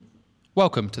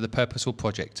Welcome to the Purposeful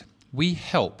Project. We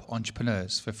help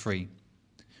entrepreneurs for free.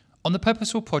 On the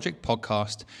Purposeful Project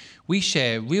podcast, we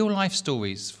share real-life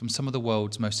stories from some of the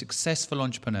world's most successful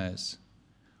entrepreneurs.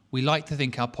 We like to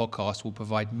think our podcast will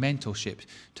provide mentorship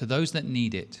to those that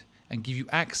need it and give you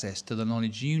access to the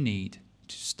knowledge you need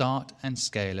to start and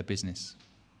scale a business.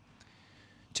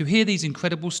 To hear these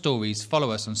incredible stories,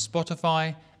 follow us on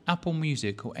Spotify, Apple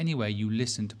Music, or anywhere you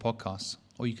listen to podcasts,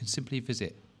 or you can simply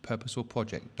visit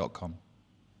purposefulproject.com.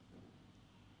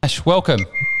 Ash, welcome.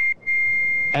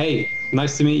 Hey,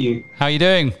 nice to meet you. How are you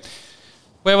doing?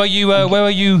 Where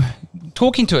are you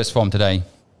talking to us from today?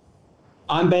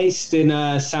 I'm based in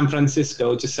San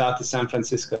Francisco, just south of San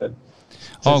Francisco.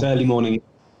 So it's early morning.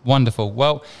 Wonderful.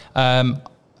 Well,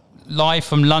 live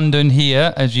from London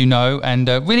here, as you know, and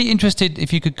really interested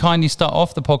if you could kindly start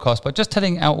off the podcast by just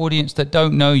telling our audience that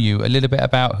don't know you a little bit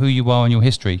about who you are and your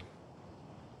history.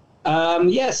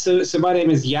 So my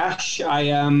name is Yash.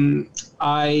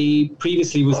 I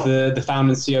previously was the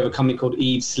founder and CEO of a company called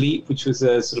Eve Sleep, which was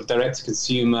a sort of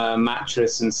direct-to-consumer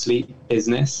mattress and sleep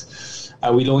business.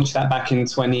 We launched that back in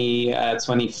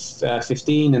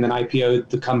 2015 and then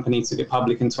IPO'd the company, took it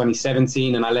public in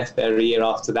 2017, and I left there a year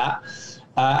after that.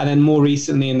 And then more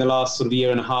recently, in the last sort of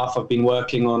year and a half, I've been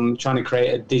working on trying to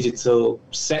create a digital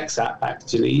sex app,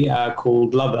 actually,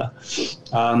 called Lover.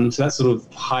 So that's sort of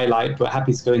highlight, but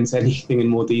happy to go into anything in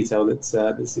more detail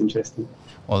that's interesting.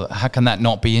 Well, how can that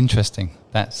not be interesting?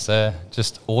 That's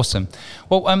just awesome.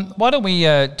 Well, why don't we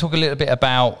talk a little bit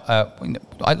about,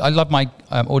 I love my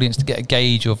audience to get a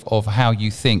gauge of how you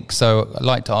think. So I'd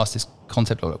like to ask this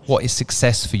concept of what is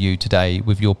success for you today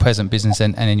with your present business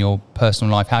and in your personal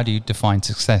life? How do you define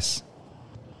success?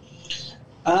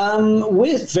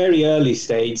 We're very early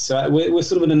stage, so we're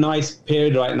sort of in a nice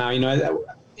period right now. You know,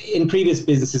 in previous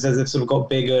businesses, as they've sort of got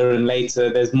bigger and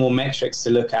later, there's more metrics to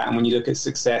look at. And when you look at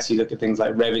success, you look at things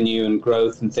like revenue and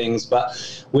growth and things,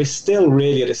 but we're still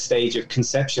really at a stage of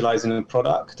conceptualizing a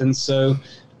product. And so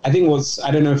I think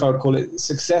I don't know if I would call it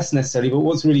success necessarily, but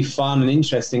what's really fun and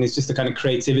interesting is just the kind of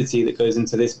creativity that goes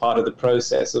into this part of the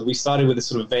process. So we started with a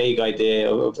sort of vague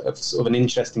idea of sort of an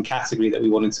interesting category that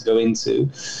we wanted to go into.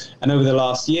 And over the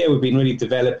last year, we've been really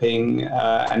developing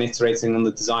and iterating on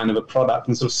the design of a product,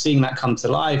 and sort of seeing that come to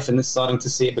life and then starting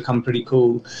to see it become pretty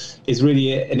cool is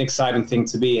really an exciting thing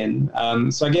to be in.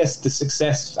 So I guess the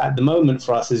success at the moment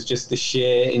for us is just the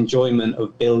sheer enjoyment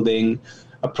of building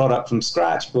a product from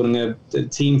scratch, building a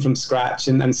team from scratch,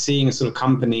 and seeing a sort of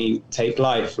company take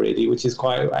life, really, which is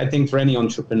quite, I think for any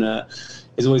entrepreneur,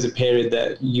 is always a period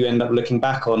that you end up looking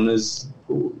back on as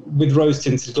with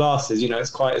rose-tinted glasses. You know, it's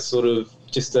quite a sort of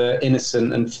just a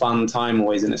innocent and fun time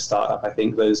always in a startup, I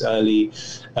think, those early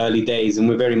days, and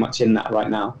we're very much in that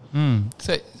right now.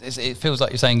 So it feels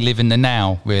like you're saying live in the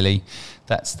now, really.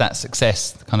 That's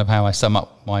success, kind of how I sum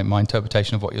up my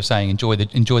interpretation of what you're saying. Enjoy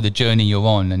the journey you're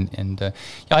on, and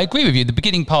I agree with you. The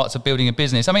beginning parts of building a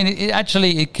business, I mean,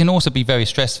 it can also be very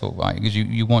stressful, right? Because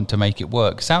you want to make it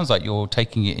work. Sounds like you're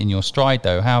taking it in your stride,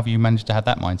 though. How have you managed to have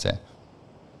that mindset?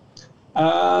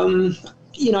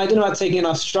 You know, I don't know about taking it in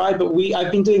our stride, but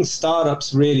I've been doing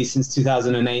startups really since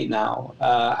 2008 now,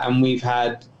 and we've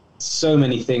had so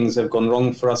many things have gone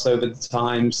wrong for us over the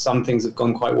time. Some things have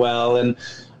gone quite well, and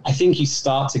I think you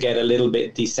start to get a little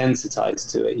bit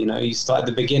desensitized to it. You know, you start at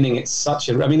the beginning, it's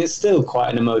still quite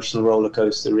an emotional roller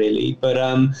coaster, really. But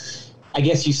I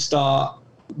guess you start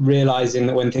realizing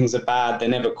that when things are bad, they're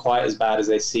never quite as bad as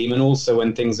they seem. And also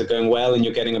when things are going well and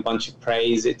you're getting a bunch of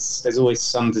praise, there's always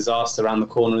some disaster around the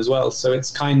corner as well. So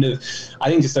it's kind of, I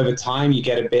think just over time, you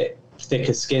get a bit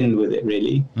thicker skinned with it,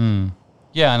 really.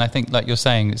 Yeah, and I think, like you're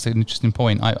saying, it's an interesting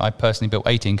point. I personally built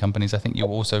 18 companies. I think you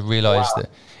also realise that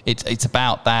it's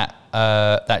about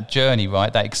that journey,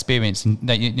 right? That experience, and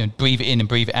that you breathe it in and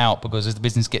breathe it out, because as the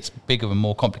business gets bigger and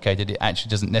more complicated, it actually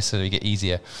doesn't necessarily get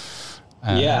easier.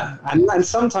 And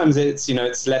sometimes it's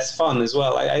less fun as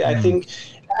well. I think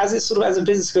as a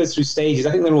business goes through stages,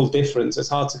 I think they're all different, so it's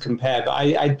hard to compare. But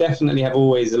I definitely have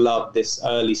always loved this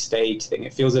early stage thing.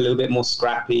 It feels a little bit more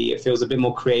scrappy. It feels a bit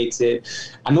more creative,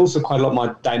 and also quite a lot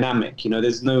more dynamic. You know,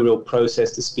 there's no real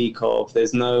process to speak of.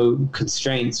 There's no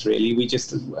constraints really. We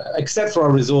just, except for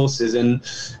our resources and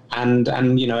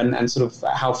sort of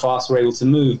how fast we're able to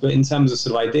move. But in terms of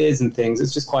sort of ideas and things,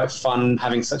 it's just quite fun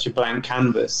having such a blank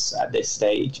canvas at this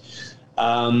stage.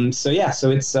 So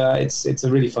it's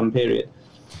a really fun period.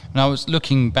 And I was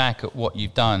looking back at what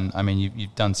you've done. I mean,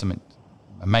 you've done some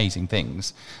amazing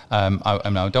things. I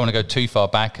don't want to go too far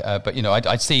back, but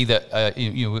I see that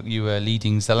you were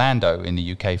leading Zalando in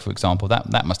the UK, for example.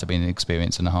 That must have been an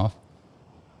experience and a half.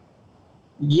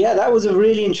 Yeah, that was a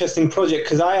really interesting project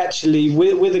because I actually,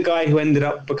 with a guy who ended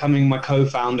up becoming my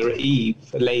co-founder at Eve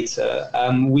later,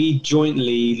 we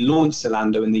jointly launched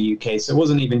Zalando in the UK. So it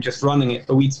wasn't even just running it,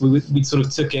 but we sort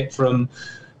of took it from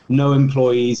no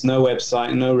employees, no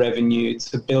website, no revenue,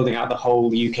 to building out the whole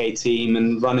UK team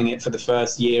and running it for the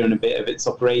first year and a bit of its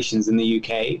operations in the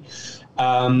UK.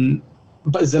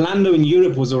 But Zalando in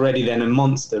Europe was already then a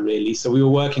monster, really. So we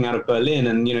were working out of Berlin,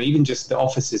 and even just the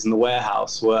offices and the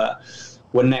warehouse were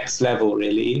next level,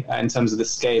 really, in terms of the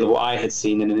scale of what I had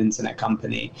seen in an internet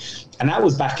company. And that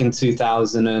was back in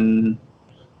 2000 and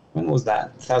when was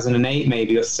that? 2008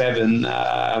 maybe, or 7.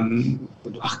 I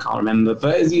can't remember,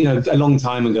 but a long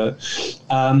time ago.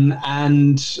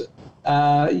 And sort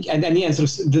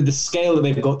of the scale that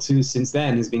they've got to since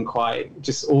then has been quite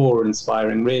just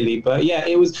awe-inspiring, really. But yeah,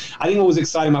 I think what was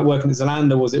exciting about working at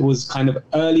Zalando was it was kind of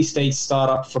early stage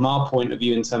startup from our point of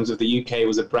view in terms of the UK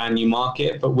was a brand new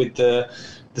market, but with the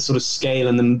sort of scale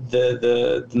and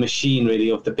the machine, really,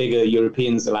 of the bigger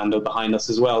European Zalando behind us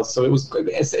as well. So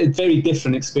it's a very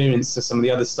different experience to some of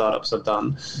the other startups I've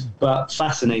done, but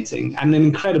fascinating and an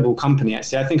incredible company,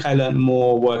 actually. I think I learned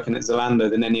more working at Zalando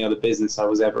than any other business I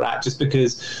was ever at, just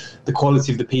because the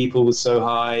quality of the people was so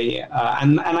high.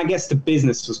 And I guess the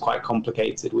business was quite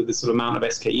complicated with the sort of amount of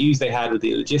SKUs they had, with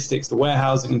the logistics, the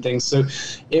warehousing and things. So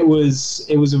it was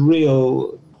a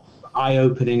real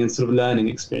eye-opening and sort of learning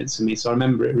experience for me, so I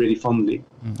remember it really fondly.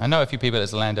 I know a few people at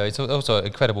Zalando. It's also an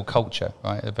incredible culture,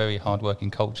 right? A very hard-working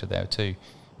culture there too,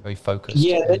 very focused.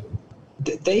 Yeah,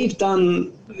 they've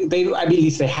done. At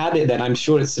least they had it then. I'm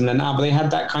sure it's similar now, but they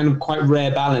had that kind of quite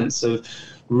rare balance of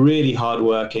really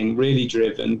hard-working, really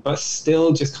driven, but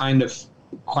still just kind of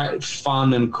quite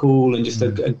fun and cool and just a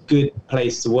good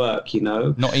place to work.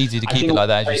 Not easy to keep it like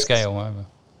that as you scale, either.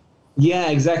 Yeah,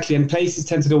 exactly. And places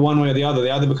tend to go one way or the other.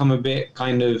 They either become a bit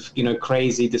kind of,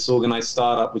 crazy, disorganized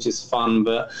startup, which is fun,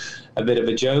 but a bit of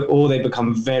a joke, or they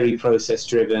become very process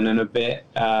driven and a bit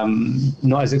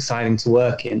not as exciting to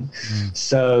work in.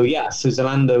 So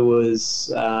Zalando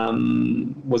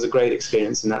was a great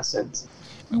experience in that sense.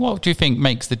 What do you think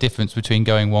makes the difference between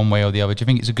going one way or the other? Do you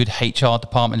think it's a good HR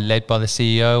department led by the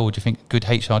CEO, or do you think a good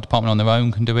HR department on their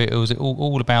own can do it, or is it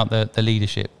all about the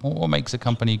leadership? What makes a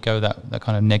company go that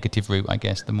kind of negative route, I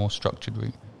guess, the more structured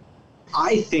route?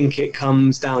 I think it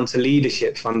comes down to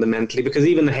leadership fundamentally, because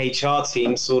even the HR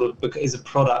team sort of is a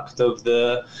product of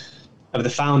the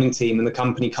founding team and the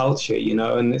company culture,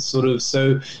 and it's sort of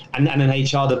and an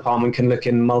HR department can look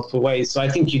in multiple ways. So I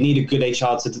think you need a good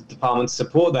HR department to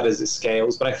support that as it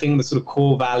scales. But I think the sort of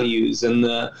core values and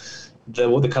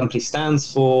what the company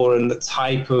stands for and the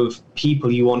type of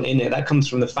people you want in it, that comes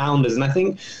from the founders. And I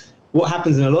think what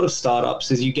happens in a lot of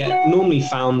startups is you get normally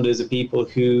founders are people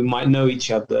who might know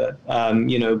each other,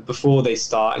 before they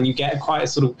start, and you get quite a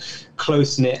sort of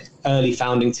close-knit early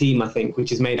founding team, I think,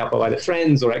 which is made up of either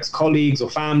friends or ex-colleagues or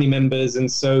family members. And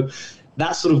so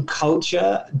that sort of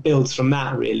culture builds from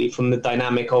that, really, from the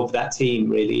dynamic of that team,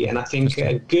 really. And I think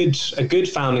a good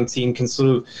founding team can sort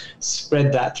of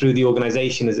spread that through the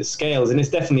organization as it scales. And it's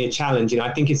definitely a challenge.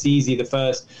 I think it's easy the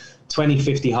first 20,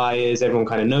 50 hires, everyone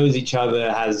kind of knows each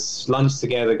other, has lunch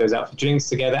together, goes out for drinks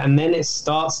together, and then it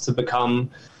starts to become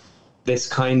this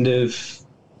kind of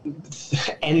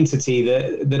entity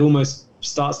that almost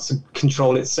starts to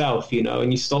control itself,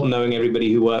 and you stop knowing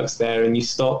everybody who works there, and it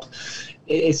sort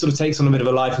of takes on a bit of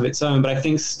a life of its own. But I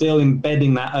think still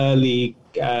embedding that early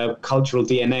cultural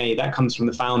DNA, that comes from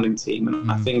the founding team, and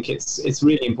I think it's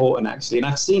really important, actually. And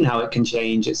I've seen how it can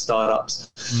change at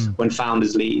startups when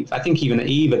founders leave. I think even at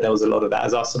Eva there was a lot of that.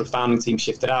 As our sort of founding team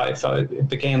shifted out, it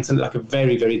began to look like a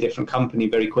very, very different company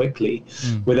very quickly,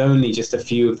 with only just a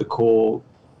few of the core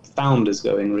founders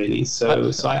going, really.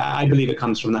 So I believe it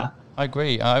comes from that. I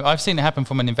agree. I've seen it happen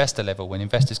from an investor level. When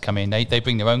investors come in, they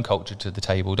bring their own culture to the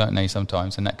table, don't they,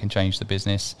 sometimes, and that can change the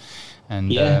business.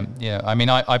 And I mean,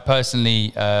 I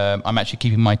personally, I'm actually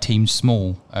keeping my team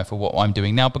small for what I'm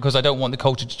doing now, because I don't want the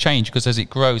culture to change, because as it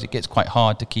grows, it gets quite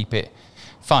hard to keep it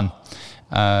fun,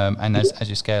 and as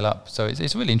you scale up. So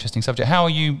it's a really interesting subject. How are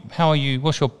you?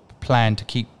 What's your plan to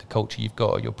keep the culture you've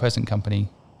got at your present company?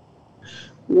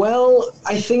 Well,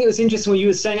 I think it was interesting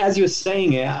as you were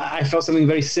saying it, I felt something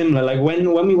very similar. Like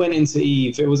when we went into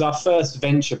Eve, it was our first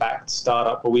venture-backed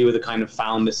startup where we were the kind of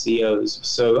founder CEOs.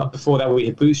 So before that, we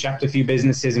had bootstrapped a few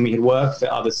businesses and we had worked at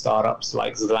other startups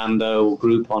like Zalando or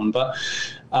Groupon. But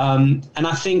and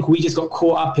I think we just got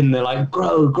caught up in the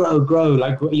grow,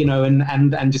 like,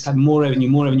 and just had more revenue.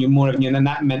 And then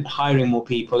that meant hiring more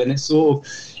people. And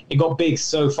it got big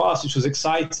so fast, which was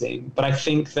exciting. But I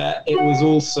think that it was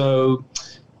also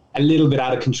a little bit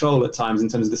out of control at times in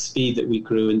terms of the speed that we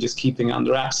grew and just keeping it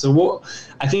under wraps. So what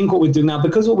we're doing now,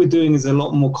 because what we're doing is a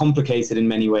lot more complicated in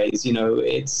many ways,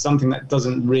 it's something that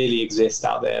doesn't really exist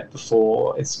out there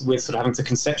before. We're sort of having to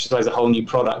conceptualize a whole new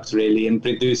product really and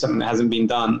do something that hasn't been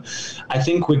done. I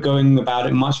think we're going about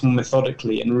it much more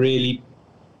methodically and really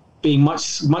being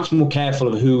much more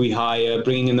careful of who we hire,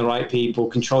 bringing in the right people,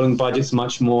 controlling budgets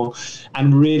much more,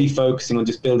 and really focusing on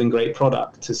just building great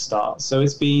product to start. So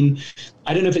it's been,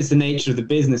 I don't know if it's the nature of the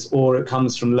business or it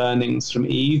comes from learnings from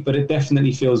Eve, but it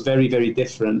definitely feels very, very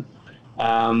different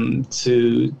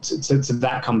to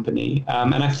that company.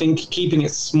 And I think keeping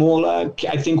it smaller,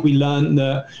 I think we learned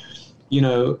that,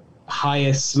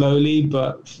 hire slowly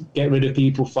but get rid of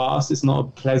people fast. It's not a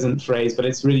pleasant phrase, but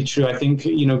it's really true. I think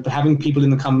having people in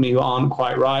the company who aren't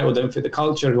quite right or don't fit the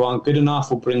culture, who aren't good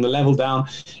enough or bring the level down,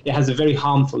 it has a very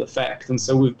harmful effect. And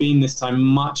so we've been this time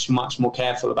much more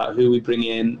careful about who we bring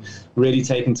in, really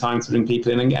taking time to bring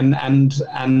people in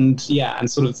and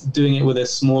sort of doing it with a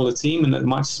smaller team and a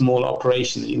much smaller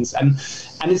operation. And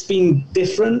it's been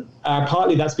different.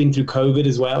 Partly that's been through COVID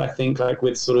as well. I think like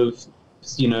with sort of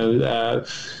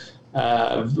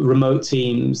remote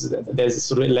teams, there's a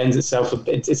sort of, it lends itself,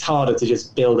 it's harder to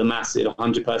just build a massive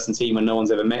 100-person team when no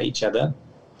one's ever met each other.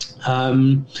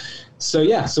 So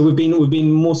we've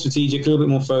been more strategic, a little bit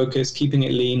more focused, keeping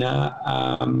it leaner,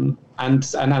 and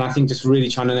then I think just really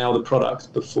trying to nail the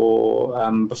product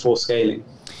before scaling.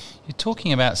 You're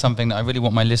talking about something that I really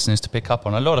want my listeners to pick up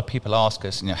on. A lot of people ask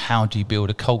us, how do you build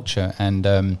a culture? And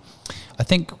I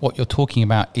think what you're talking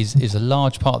about is a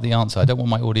large part of the answer. I don't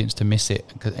want my audience to miss it.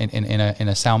 In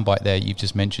a soundbite there, you've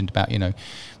just mentioned about,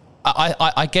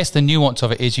 I guess the nuance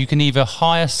of it is you can either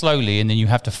hire slowly and then you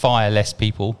have to fire less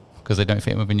people because they don't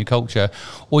fit within your culture,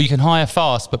 or you can hire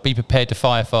fast but be prepared to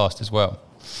fire fast as well.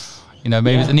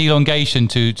 Maybe it's an elongation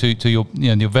to your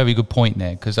your very good point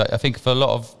there, because I think for a lot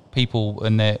of people,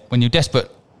 when you're desperate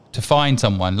to find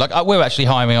someone, like we're actually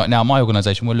hiring right now, my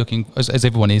organisation, we're looking, as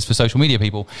everyone is, for social media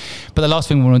people, but the last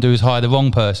thing we want to do is hire the wrong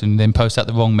person, then post out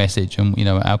the wrong message, and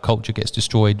our culture gets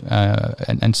destroyed,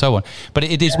 and so on. But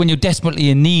it is when you're desperately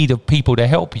in need of people to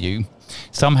help you,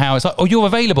 somehow it's like, oh, you're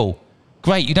available.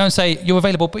 Great. You don't say you're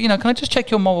available, but can I just check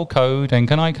your moral code, and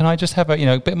can I just have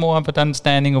a bit more of an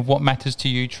understanding of what matters to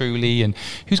you truly, and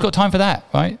who's got time for that,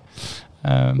 right?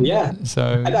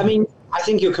 So I mean, I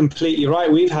think you're completely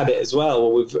right. We've had it as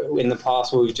well. In the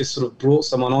past where we've just sort of brought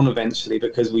someone on eventually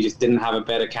because we just didn't have a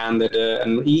better candidate,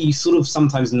 and you sort of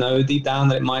sometimes know deep down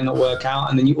that it might not work out,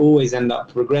 and then you always end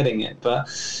up regretting it. But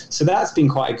so that's been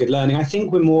quite a good learning. I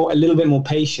think we're a little bit more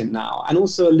patient now, and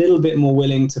also a little bit more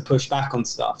willing to push back on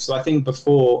stuff. So I think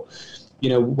before,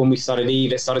 when we started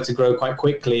Eve, it started to grow quite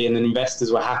quickly, and then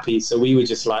investors were happy. So we were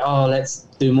just like, oh, let's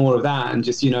do more of that. And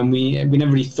just, we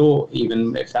never really thought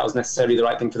even if that was necessarily the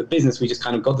right thing for the business. We just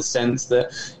kind of got the sense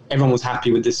that everyone was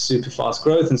happy with this super fast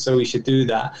growth, and so we should do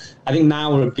that. I think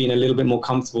now we're being a little bit more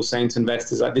comfortable saying to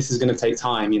investors, like, this is going to take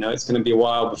time. It's going to be a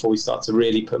while before we start to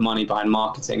really put money behind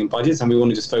marketing and budgets, and we want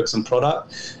to just focus on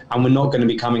product. And we're not going to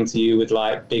be coming to you with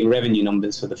like big revenue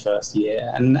numbers for the first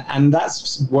year. And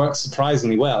that's worked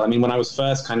surprisingly well. I mean, when I was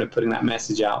first kind of putting that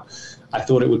message out, I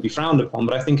thought it would be frowned upon,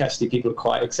 but I think actually people are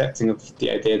quite accepting of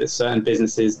the idea that certain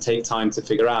businesses take time to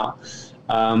figure out.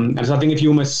 And so I think if you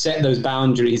almost set those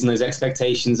boundaries and those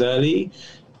expectations early,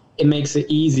 it makes it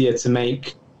easier to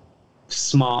make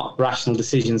smart, rational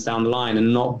decisions down the line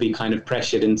and not be kind of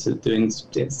pressured into doing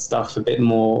stuff a bit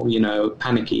more,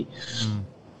 panicky.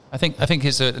 I think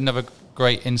it's another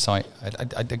great insight,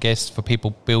 I guess, for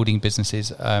people building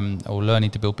businesses or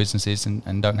learning to build businesses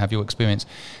and don't have your experience.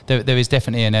 There is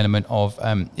definitely an element of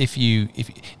if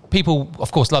people,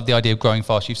 of course, love the idea of growing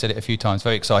fast. You've said it a few times,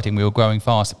 very exciting. We were growing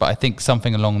fast, but I think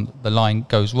something along the line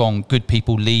goes wrong. Good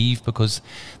people leave because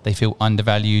they feel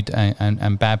undervalued,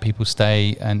 and bad people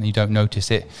stay, and you don't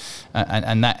notice it.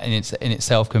 And that in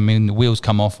itself can mean the wheels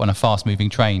come off on a fast-moving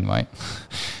train, right?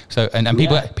 So and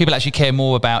people actually care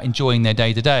more about enjoying their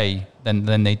day to day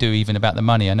than they do even about the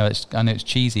money. I know it's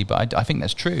cheesy, but I think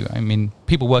that's true. I mean,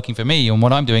 people working for me on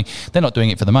what I'm doing, they're not doing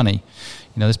it for the money.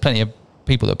 There's plenty of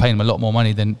people that pay them a lot more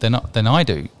money than I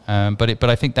do. But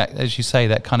I think that, as you say,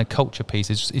 that kind of culture piece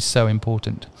is so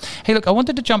important. Hey, look, I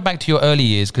wanted to jump back to your early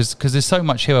years because there's so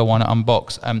much here I want to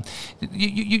unbox.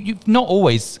 You've not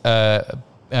always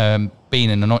been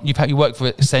in you worked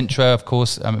for Accenture, of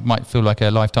course. It might feel like a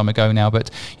lifetime ago now,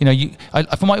 but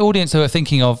for my audience who are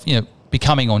thinking of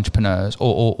becoming entrepreneurs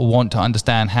or want to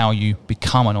understand how you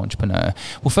become an entrepreneur.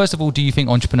 Well, first of all, do you think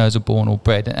entrepreneurs are born or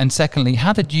bred? And secondly,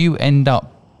 how did you end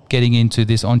up getting into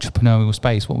this entrepreneurial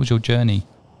space? What was your journey?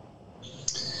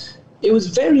 It was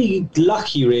very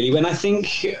lucky, really, when I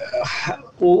think,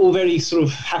 or very sort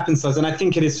of happenstance, and I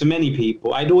think it is for many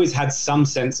people. I'd always had some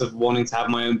sense of wanting to have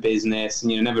my own business,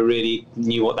 and never really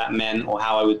knew what that meant or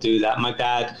how I would do that. My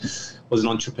dad was an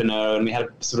entrepreneur, and we had a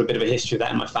sort of bit of a history of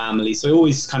that in my family, so it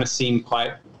always kind of seemed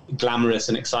quite glamorous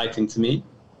and exciting to me.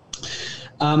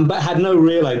 But had no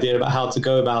real idea about how to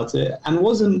go about it, and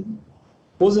wasn't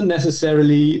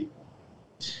necessarily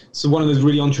one of those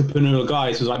really entrepreneurial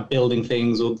guys who was like building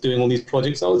things or doing all these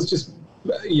projects. I was just,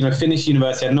 finished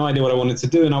university, I had no idea what I wanted to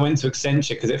do, and I went to Accenture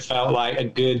because it felt like a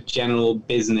good general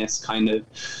business kind of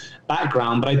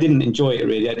background, but I didn't enjoy it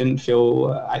really. I didn't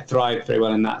feel I thrived very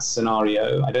well in that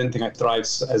scenario. I don't think I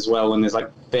thrived as well when there's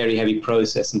like very heavy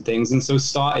process and things, and so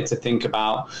started to think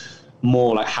about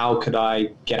more like how could I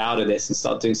get out of this and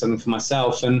start doing something for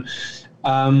myself. And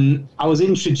I was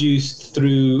introduced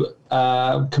through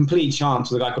complete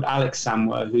chance with a guy called Alex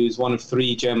Samwer, who's one of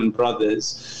 3 German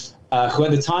brothers, who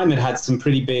at the time had some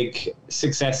pretty big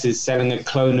successes selling a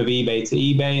clone of eBay to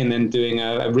eBay, and then doing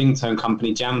a ringtone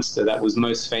company, Jamster, that was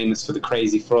most famous for the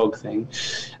Crazy Frog thing.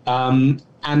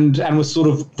 And was sort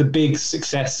of the big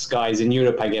success guys in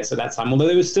Europe, I guess, at that time, although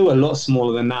they were still a lot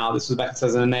smaller than now. This was back in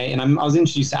 2008. And I was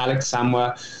introduced to Alex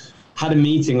Samwer, had a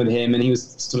meeting with him, and he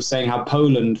was sort of saying how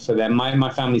Poland for them, my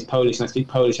family's Polish and I speak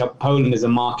Polish, how Poland is a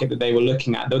market that they were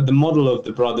looking at. The model of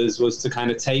the brothers was to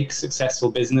kind of take successful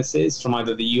businesses from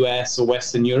either the US or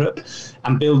Western Europe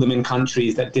and build them in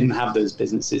countries that didn't have those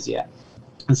businesses yet.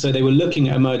 And so they were looking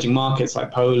at emerging markets like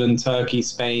Poland, Turkey,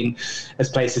 Spain as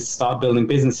places to start building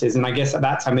businesses. And I guess at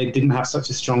that time, they didn't have such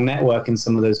a strong network in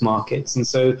some of those markets. And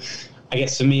so I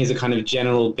guess for me as a kind of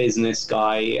general business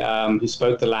guy who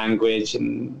spoke the language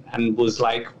and was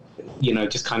like,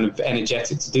 just kind of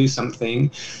energetic to do something,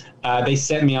 they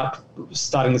set me up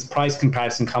starting this price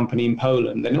comparison company in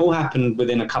Poland. And it all happened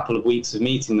within a couple of weeks of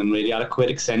meeting them, really. I quit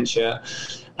Accenture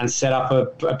and set up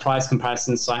a price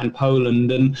comparison site in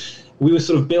Poland. And we were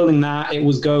sort of building that. It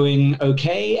was going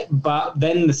okay, but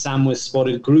then the Samwers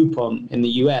spotted Groupon in the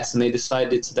US, and they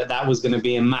decided that was going to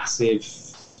be a massive,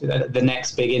 the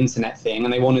next big internet thing,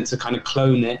 and they wanted to kind of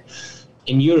clone it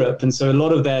in Europe. And so a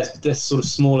lot of their sort of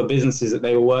smaller businesses that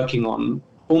they were working on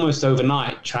almost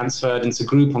overnight transferred into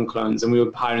Groupon clones, and we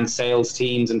were hiring sales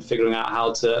teams and figuring out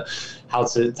how to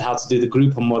do the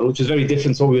Groupon model, which was very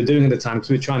different to what we were doing at the time, because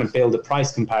we were trying to build a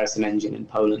price comparison engine in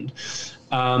Poland.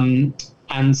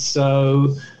 And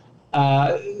so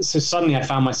suddenly I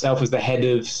found myself as the head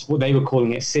of what they were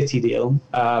calling it City Deal,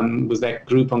 was their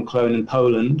Groupon clone in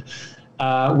Poland,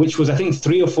 which was, I think,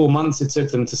 3 or 4 months it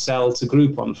took them to sell to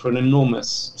Groupon for an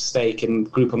enormous stake in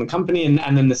Groupon, the company.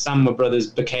 And then the Samwer brothers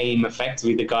became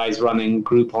effectively the guys running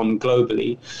Groupon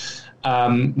globally.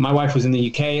 My wife was in the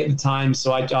UK at the time,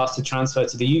 so I asked to transfer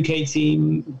to the UK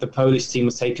team. The Polish team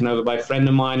was taken over by a friend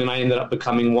of mine, and I ended up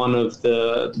becoming one of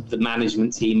the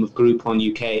management team of Groupon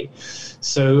UK.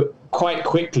 So quite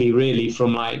quickly, really,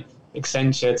 from like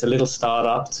Accenture to little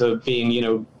startup to being,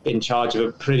 in charge of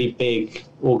a pretty big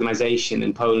organization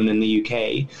in Poland and the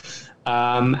UK.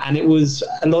 And it was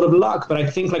a lot of luck, but I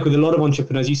think like with a lot of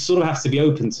entrepreneurs, you sort of have to be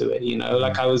open to it,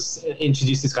 like I was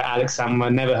introduced to this guy, Alex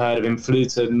Samwer, never heard of him, flew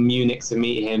to Munich to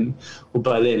meet him, or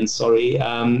Berlin, sorry.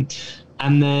 And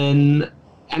then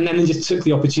I just took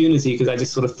the opportunity because I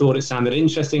just sort of thought it sounded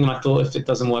interesting. And I thought if it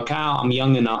doesn't work out, I'm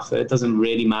young enough that it doesn't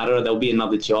really matter. There'll be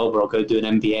another job, or I'll go do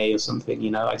an MBA or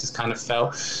something. I just kind of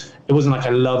felt it wasn't like I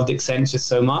loved Accenture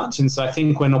so much. And so I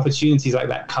think when opportunities like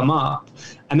that come up,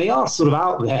 and they are sort of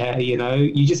out there,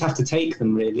 you just have to take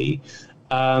them, really.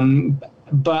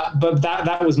 But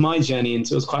that was my journey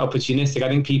into it. It was quite opportunistic. I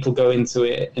think people go into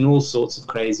it in all sorts of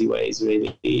crazy ways,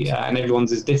 really, and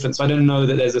everyone's is different. So I don't know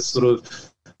that there's a sort of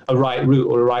a right route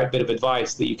or a right bit of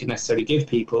advice that you can necessarily give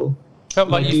people. Felt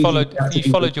like you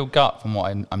followed your gut from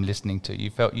what I'm listening to.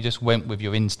 You felt you just went with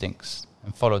your instincts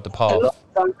and followed the path.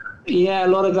 A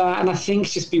lot of that. And I think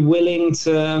just be willing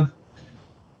to,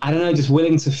 just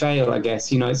willing to fail, I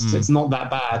guess. It's not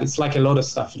that bad. It's like a lot of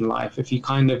stuff in life. If you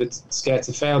kind of are scared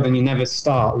to fail, then you never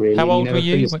start, really. How old were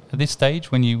you at this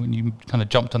stage when you kind of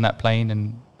jumped on that plane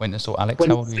and went and saw Alex?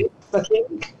 How old were you? I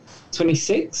think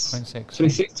 26,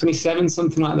 27,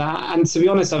 something like that. And to be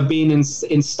honest, I've been in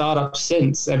startups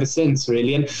ever since,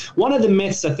 really. And one of the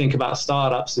myths I think about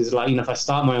startups is like, if I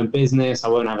start my own business, I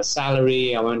won't have a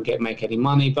salary, I won't make any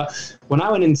money. But when I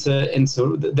went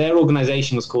into their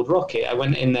organization was called Rocket. I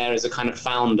went in there as a kind of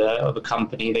founder of a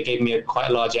company. They gave me quite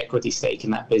a large equity stake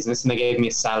in that business, and they gave me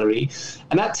a salary.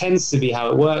 And that tends to be how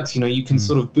it works. You can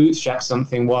sort of bootstrap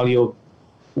something while you're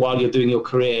while you're doing your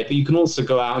career, but you can also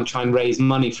go out and try and raise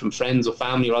money from friends or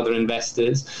family or other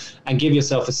investors and give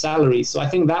yourself a salary. So I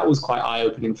think that was quite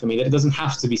eye-opening for me, that it doesn't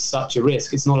have to be such a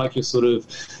risk. It's not like you're sort of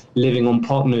living on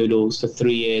pot noodles for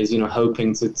 3 years,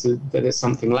 hoping that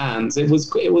something lands. It was,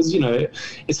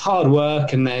 it's hard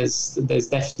work, and there's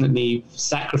definitely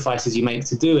sacrifices you make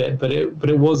to do it, but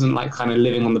it wasn't like kind of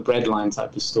living on the breadline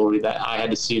type of story that I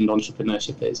had assumed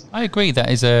entrepreneurship is. I agree. That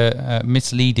is a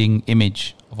misleading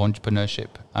image of entrepreneurship.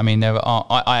 I mean,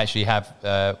 I actually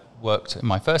have worked in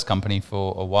my first company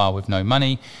for a while with no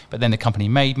money, but then the company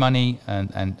made money,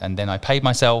 and then I paid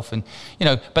myself, and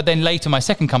but then later my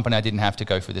second company I didn't have to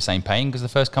go through the same pain, because the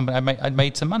first company I'd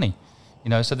made some money.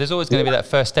 So there's always going to be that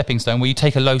first stepping stone where you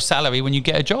take a low salary when you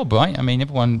get a job, right? I mean,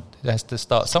 everyone has to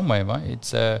start somewhere, right?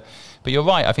 It's but you're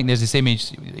right. I think there's this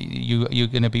image you're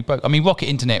going to be broke. I mean, Rocket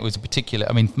Internet was a particular.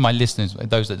 I mean, for my listeners,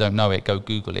 those that don't know it, go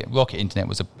Google it. Rocket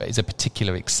Internet is a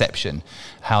particular exception.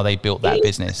 How they built that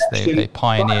business, they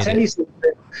pioneered it.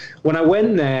 When I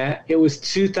went there, it was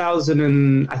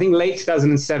 2000 I think late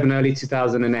 2007, early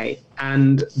 2008,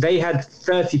 and they had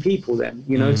 30 people then.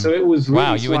 So it was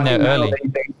really you were in there early.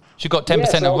 Should have got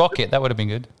 10% of Rocket. That would have been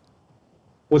good.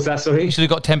 What's that, sorry? You should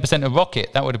have got 10% of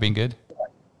Rocket. That would have been good.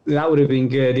 That would have been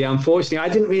good. Yeah, unfortunately, I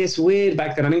didn't really, it's weird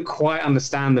back then. I didn't quite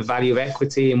understand the value of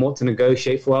equity and what to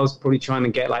negotiate for. I was probably trying to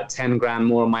get like 10 grand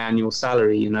more on my annual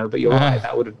salary, but you're right.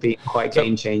 That would have been quite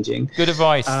game changing. Good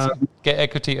advice. Get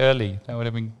equity early. That would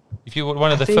have been, if you were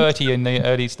one of the 30 in the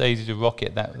early stages of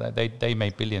Rocket, that they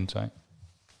made billions, right?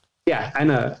 Yeah, I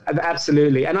know.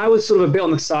 Absolutely. And I was sort of a bit on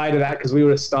the side of that because we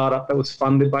were a startup that was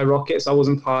funded by Rocket. So I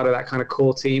wasn't part of that kind of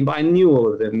core team, but I knew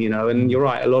all of them, and you're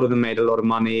right. A lot of them made a lot of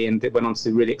money and went on to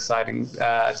do really exciting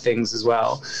things as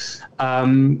well.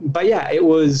 But yeah, it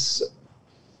was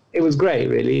great,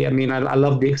 really. I mean, I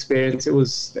loved the experience.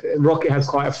 Rocket has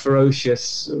quite a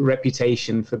ferocious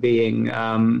reputation for being,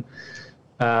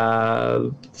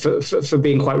 for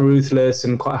being quite ruthless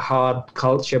and quite a hard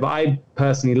culture, but I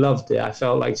personally loved it. I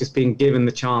felt like just being given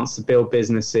the chance to build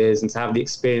businesses and to have the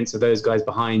experience of those guys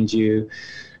behind you,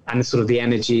 and the sort of the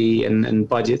energy and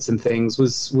budgets and things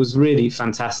was really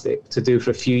fantastic to do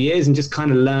for a few years, and just kind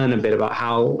of learn a bit about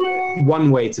how one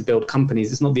way to build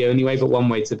companies. It's not the only way, but one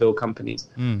way to build companies.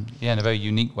 Yeah, in a very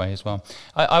unique way as well.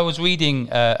 I was reading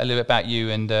a little bit about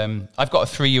you, and I've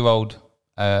got a 3-year-old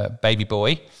baby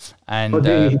boy,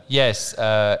 and yes,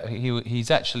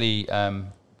 he's actually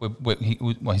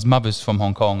his mother's from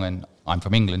Hong Kong and I'm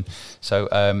from England,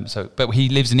 but he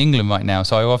lives in England right now.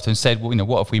 So I often said, well,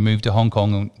 what if we moved to Hong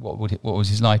Kong, and what would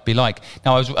his life be like?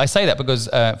 Now I say that because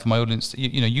for my audience,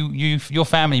 your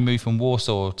family moved from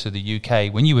Warsaw to the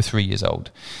UK when you were 3 years old.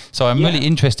 So I'm really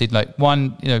interested. Like,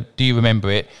 one, do you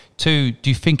remember it? 2, do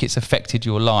you think it's affected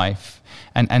your life?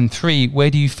 And 3,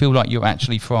 where do you feel like you're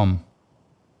actually from?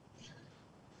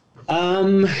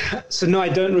 So no, I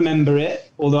don't remember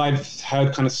it, although I've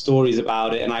heard kind of stories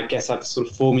about it, and I guess I've sort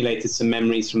of formulated some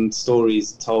memories from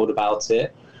stories told about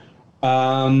it.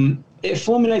 It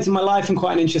formulated my life in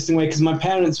quite an interesting way because my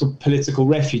parents were political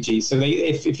refugees. So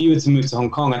if you were to move to Hong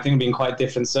Kong, I think it would be in quite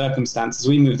different circumstances.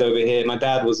 We moved over here. My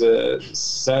dad was a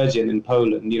surgeon in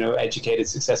Poland, educated,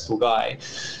 successful guy.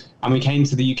 And we came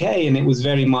to the UK, and it was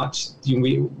very much,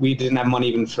 we didn't have money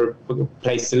even for a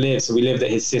place to live. So we lived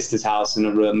at his sister's house in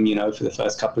a room, for the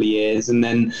first couple of years, and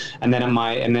then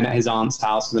at his aunt's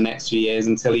house for the next few years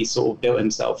until he sort of built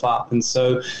himself up. And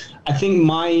so I think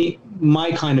my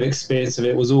kind of experience of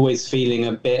it was always feeling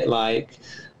a bit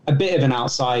of an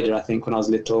outsider, I think, when I was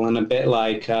little, and a bit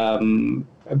like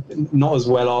not as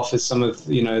well off as some of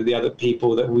the other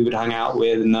people that we would hang out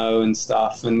with and know and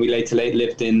stuff. And we later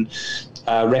lived in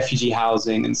refugee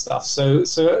housing and stuff. So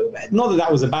not that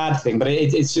was a bad thing, but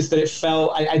it's just that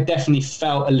I definitely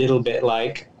felt a little bit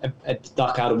like a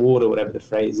duck out of water, whatever the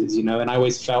phrase is, and I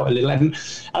always felt a little, and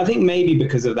I think maybe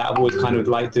because of that, I've always kind of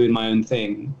liked doing my own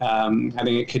thing. I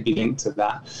think it could be linked to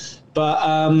that, but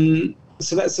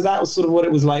so that was sort of what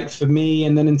it was like for me.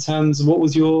 And then in terms of what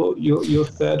was your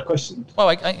third question? Well,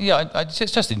 it's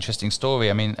just an interesting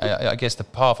story. I mean, I guess the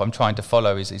path I'm trying to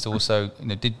follow is also,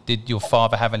 did your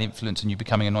father have an influence on you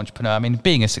becoming an entrepreneur? I mean,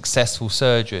 being a successful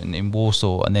surgeon in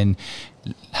Warsaw and then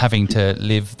having to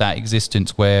live that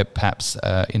existence where perhaps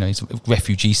his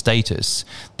refugee status,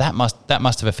 that must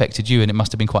have affected you, and it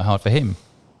must have been quite hard for him.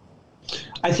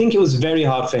 I think it was very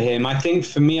hard for him. I think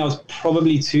for me, I was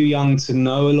probably too young to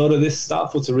know a lot of this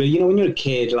stuff, or to really, when you're a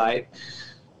kid, like,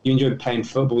 you enjoy playing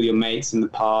football with your mates in the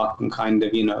park and kind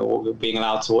of, or being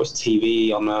allowed to watch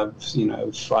TV on a,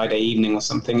 Friday evening or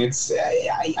something.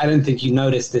 I don't think you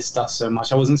notice this stuff so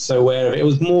much. I wasn't so aware of it. It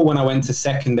was more when I went to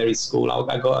secondary school.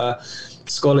 I got a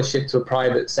scholarship to a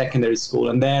private secondary school,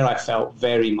 and there I felt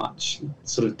very much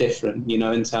sort of different,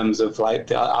 in terms of like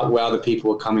where other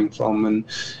people were coming from. And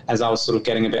as I was sort of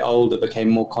getting a bit older, became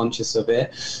more conscious of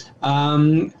it.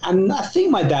 And I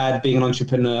think my dad, being an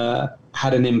entrepreneur,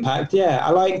 had an impact. Yeah, I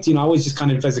liked, I always just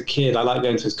kind of, as a kid, I liked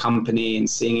going to his company and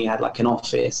seeing he had like an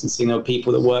office and seeing there were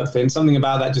people that worked for him. Something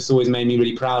about that just always made me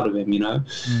really proud of him,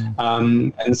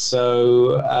 And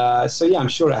so yeah, I'm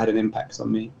sure it had an impact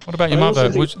on me. What about your mother?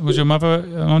 Was your mother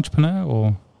an entrepreneur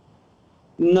or?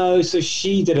 No, so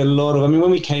she did a lot of. I mean,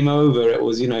 when we came over, it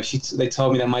was, they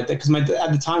told me that at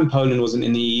the time Poland wasn't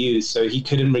in the EU, so he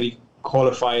couldn't really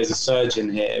qualify as a surgeon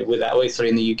here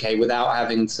in the UK without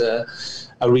having to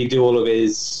redo all of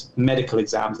his medical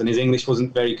exams, and his English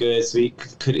wasn't very good, so he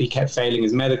kept failing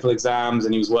his medical exams,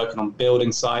 and he was working on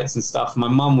building sites and stuff. My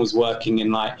mum was working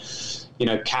in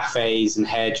cafes and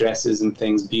hairdressers and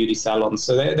things, beauty salons.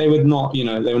 So they were not,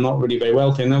 they were not really very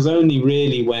wealthy. And there was only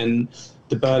really when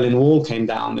the Berlin Wall came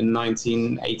down in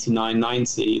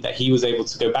 1989-90 that he was able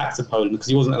to go back to Poland, because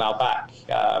he wasn't allowed back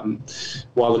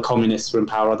while the communists were in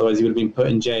power. Otherwise, he would have been put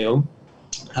in jail.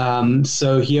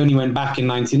 So he only went back in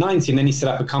 1990, and then he set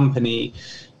up a company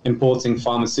importing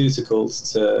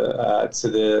pharmaceuticals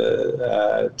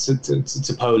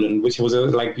to Poland, which was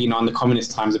in the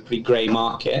communist times a pretty grey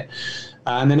market.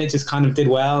 And then it just kind of did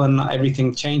well, and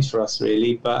everything changed for us,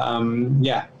 really. But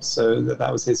so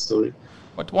that was his story.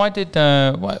 Why did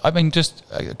just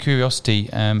curiosity,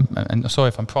 and sorry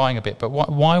if I'm prying a bit, but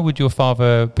why would your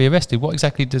father be arrested? What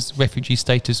exactly does refugee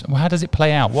status? How does it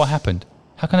play out? What happened?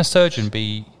 How can a surgeon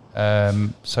be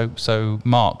so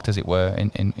marked, as it were,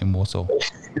 in Warsaw?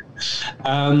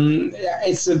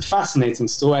 It's a fascinating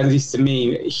story, at least to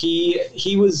me.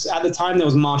 He was, at the time, there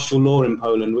was martial law in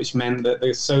Poland, which meant that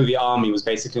the Soviet army was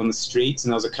basically on the streets,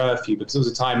 and there was a curfew because it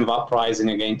was a time of uprising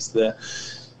against the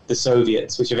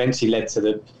Soviets, which eventually led to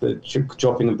the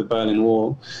dropping of the Berlin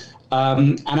Wall.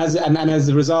 And as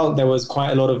a result, there was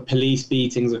quite a lot of police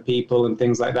beatings of people and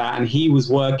things like that. And he was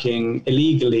working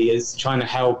illegally as trying to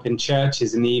help in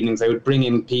churches in the evenings. They would bring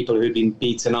in people who'd been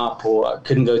beaten up or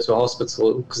couldn't go to a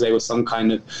hospital because they were some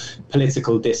kind of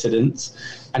political dissidents.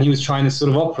 And he was trying to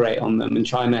sort of operate on them and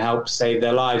trying to help save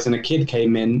their lives. And a kid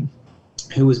came in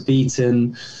who was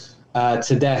beaten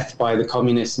to death by the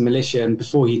communist militia, and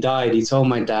before he died he told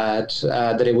my dad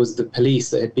that it was the police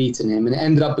that had beaten him, and it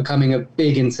ended up becoming a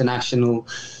big international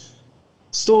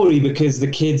story because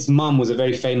the kid's mum was a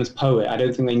very famous poet. I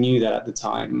don't think they knew that at the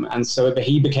time, and so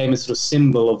he became a sort of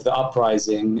symbol of the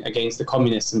uprising against the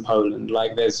communists in Poland.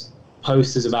 Like, there's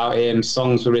posters about him,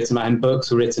 songs were written about him,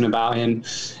 books were written about him,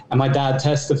 and my dad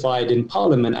testified in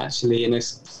Parliament actually in a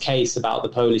case about the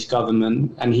Polish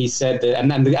government, and he said that, and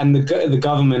the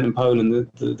government in Poland,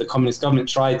 the communist government,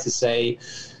 tried to say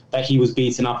that he was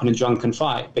beaten up in a drunken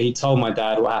fight, but he told my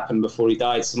dad what happened before he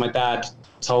died. So my dad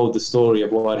told the story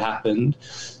of what had happened,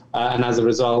 and as a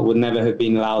result would never have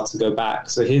been allowed to go back.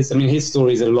 So his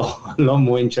story is a lot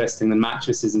more interesting than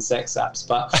mattresses and sex apps.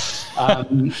 But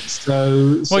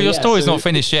your story's not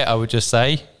finished yet, I would just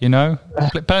say.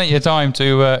 Plenty of time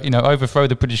to overthrow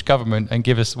the British government and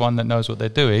give us one that knows what they're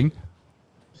doing.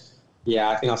 Yeah,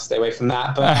 I think I'll stay away from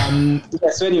that.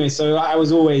 But so anyway, so I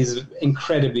was always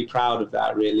incredibly proud of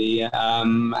that, really.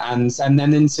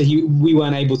 We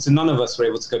weren't able to, none of us were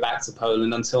able to go back to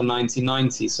Poland until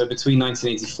 1990. So between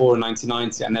 1984 and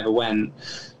 1990, I never went.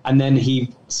 And then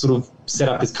he sort of set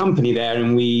up his company there,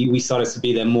 and we started to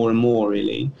be there more and more,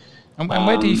 really. And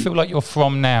where do you feel like you're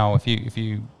from now? If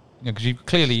you because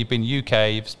you've been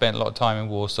UK, you've spent a lot of time in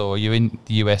Warsaw, you're in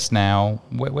the US now.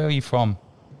 Where are you from?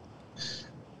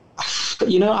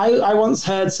 I once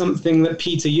heard something that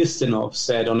Peter Ustinov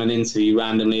said on an interview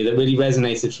randomly that really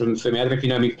resonated for me. I don't know if you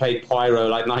know him, he played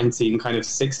Poirot, like 19 kind of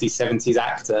 60s, 70s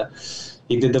actor.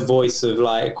 He did the voice of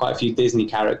like quite a few Disney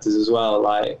characters as well,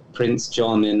 like Prince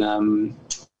John in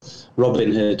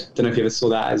Robin Hood. Don't know if you ever saw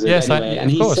that. Yes, anyway. And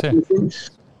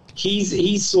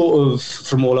he's sort of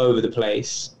from all over the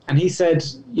place. And he said,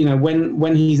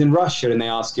 when he's in Russia and they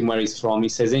ask him where he's from, he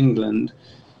says England.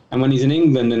 And when he's in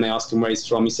England and they ask him where he's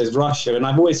from, he says Russia. And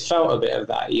I've always felt a bit of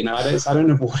that, I don't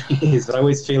know what it is, but I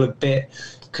always feel a bit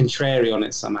contrary on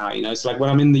it somehow, It's like when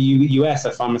I'm in the US,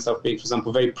 I find myself being, for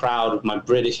example, very proud of my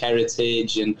British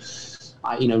heritage and,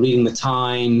 reading the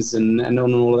Times and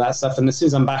all of that stuff. And as soon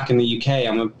as I'm back in the UK,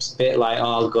 I'm a bit like,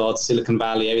 oh God, Silicon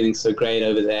Valley, everything's so great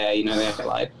over there. They have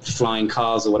like flying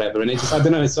cars or whatever. And it just, I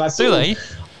don't know. So I do they?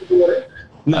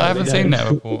 No, I haven't seen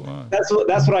that before. Oh.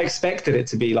 That's what I expected it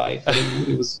to be like. But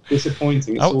it was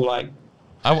disappointing. It's all like.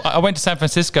 I went to San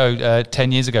Francisco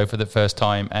 10 years ago for the first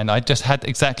time, and I just had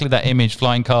exactly that image: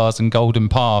 flying cars and golden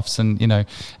paths, and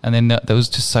and then there was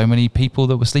just so many people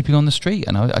that were sleeping on the street,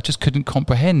 and I just couldn't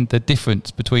comprehend the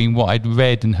difference between what I'd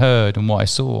read and heard and what I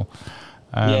saw.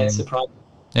 Yeah, it's surprising.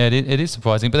 Yeah, it is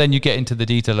surprising. But then you get into the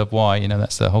detail of why,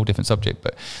 that's a whole different subject.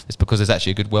 But it's because there's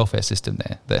actually a good welfare system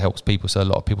there that helps people. So a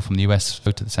lot of people from the US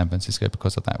go to San Francisco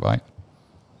because of that, right?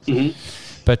 Mm-hmm.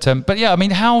 But yeah, I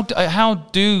mean, how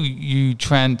do you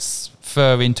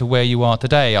transfer into where you are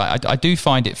today? I do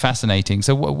find it fascinating.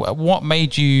 So what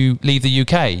made you leave the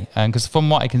UK? Because from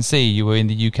what I can see, you were in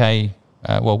the UK,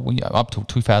 up to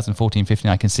 2014,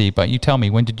 15, I can see. But you tell me,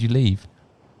 when did you leave?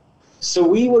 So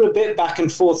we were a bit back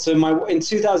and forth. So in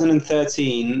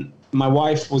 2013, my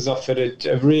wife was offered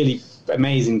a really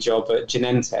amazing job at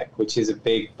Genentech, which is a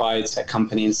big biotech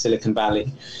company in Silicon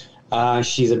Valley.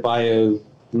 She's a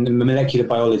molecular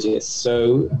biologist.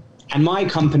 And my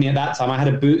company at that time, I had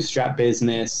a bootstrap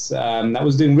business that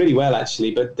was doing really well, actually,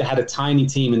 but they had a tiny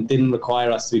team and didn't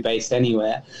require us to be based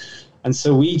anywhere. And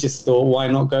so we just thought, why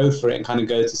not go for it and kind of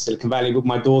go to Silicon Valley? But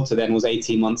my daughter then was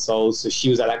 18 months old, so she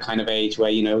was at that kind of age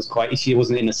where, she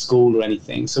wasn't in a school or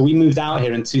anything. So we moved out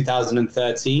here in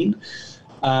 2013,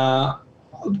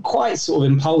 quite sort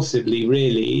of impulsively,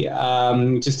 really,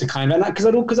 just to kind of,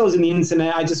 because I was in the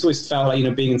internet, I just always felt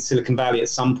like, being in Silicon Valley at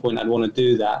some point, I'd want to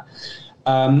do that.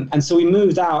 And so we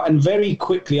moved out, and very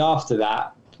quickly after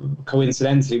that,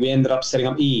 coincidentally, we ended up setting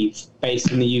up Eve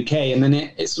based in the UK, and then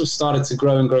it sort of started to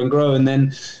grow and grow and grow. And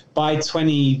then by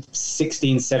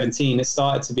 2016, 17, it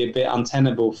started to be a bit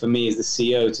untenable for me as the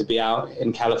CEO to be out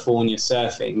in California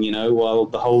surfing, while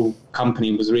the whole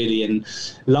company was really in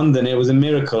London. It was a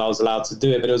miracle I was allowed to do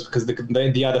it, but it was because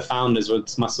the other founders were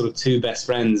my sort of two best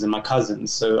friends and my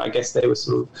cousins. So I guess they were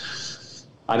sort of,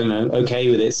 I don't know, okay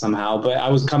with it somehow. But I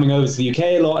was coming over to the UK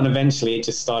a lot, and eventually it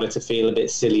just started to feel a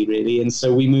bit silly, really. And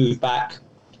so we moved back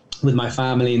with my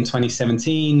family in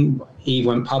 2017. Eve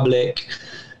went public.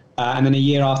 And then a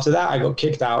year after that, I got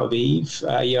kicked out of Eve,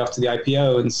 a year after the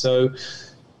IPO. And so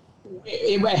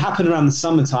it happened around the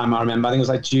summertime, I remember. I think it was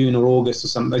like June or August or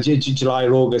something, July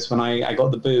or August when I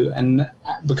got the boot. And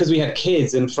because we had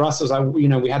kids, and for us, it was like,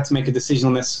 we had to make a decision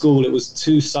on their school. It was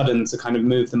too sudden to kind of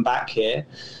move them back here.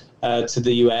 To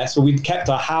the US, but we'd kept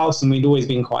our house and we'd always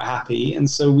been quite happy. And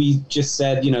so we just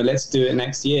said, let's do it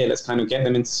next year. Let's kind of get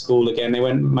them into school again.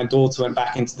 My daughter went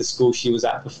back into the school she was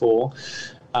at before.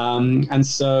 And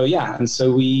so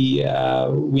we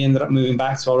ended up moving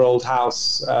back to our old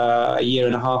house a year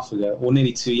and a half ago, or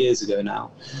nearly 2 years ago now.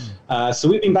 So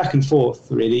we've been back and forth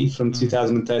really from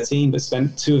 2013, but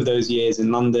spent 2 of those years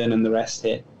in London and the rest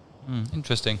here.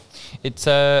 Interesting. It's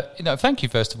thank you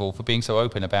first of all for being so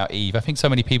open about Eve. I think so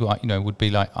many people would be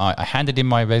like, I handed in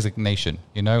my resignation.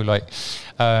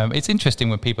 It's interesting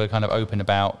when people are kind of open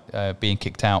about being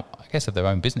kicked out, I guess, of their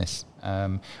own business.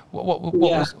 What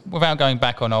was, without going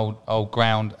back on old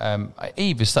ground,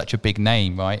 Eve is such a big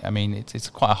name, right? I mean, it's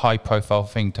quite a high profile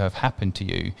thing to have happened to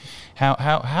you.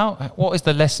 What is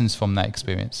the lessons from that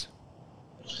experience?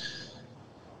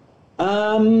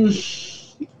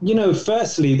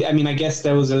 Firstly, I mean, I guess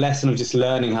there was a lesson of just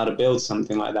learning how to build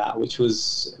something like that, which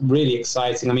was really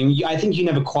exciting. I mean, I think you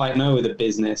never quite know with a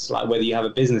business, like whether you have a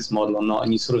business model or not,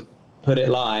 and you sort of put it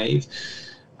live.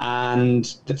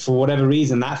 And for whatever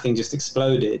reason, that thing just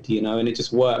exploded, and it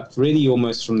just worked really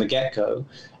almost from the get-go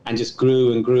and just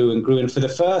grew and grew and grew. And for the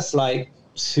first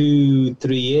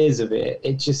 2-3 years of it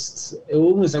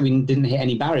almost like we didn't hit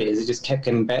any barriers. It just kept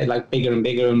getting better, bigger and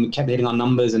bigger, and we kept hitting our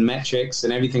numbers and metrics,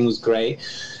 and everything was great.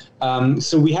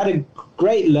 So we had a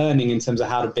great learning in terms of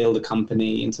how to build a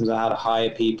company, in terms of how to hire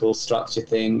people, structure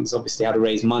things, obviously how to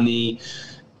raise money,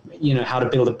 how to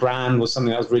build a brand was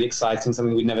something that was really exciting,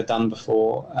 something we'd never done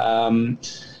before.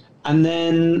 And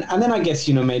then I guess,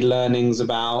 made learnings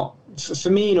about, for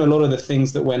me, a lot of the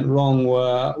things that went wrong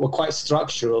were quite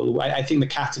structural. I think the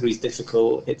category is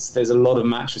difficult. There's a lot of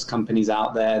mattress companies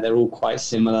out there. They're all quite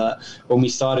similar. When we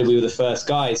started, we were the first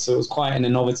guys, so it was quite an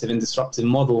innovative and disruptive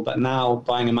model. But now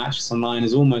buying a mattress online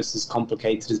is almost as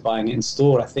complicated as buying it in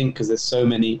store, I think, because there's so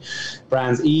many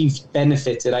brands. Eve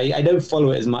benefited. I don't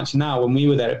follow it as much now. When we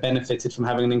were there, it benefited from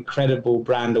having an incredible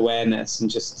brand awareness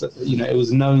and just, it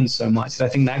was known so much. So I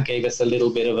think that gave us a little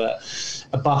bit of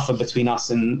a buffer between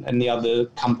us and the other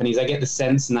companies. I get the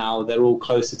sense now they're all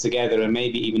closer together, and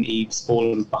maybe even Eve's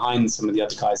fallen behind some of the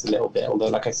other guys a little bit, although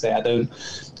like I say, I don't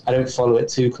follow it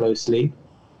too closely.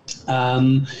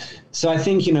 So I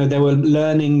think there were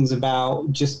learnings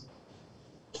about just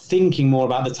thinking more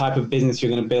about the type of business you're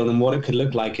going to build and what it could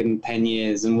look like in 10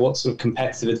 years and what sort of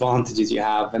competitive advantages you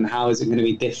have and how is it going to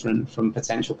be different from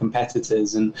potential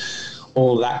competitors and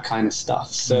all that kind of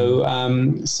stuff. So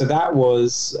so that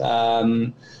was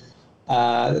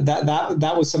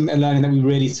that was some learning that we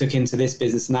really took into this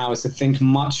business now, is to think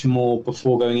much more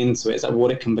before going into it. It's like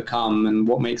what it can become and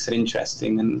what makes it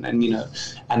interesting and you know,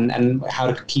 and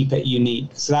how to keep it unique.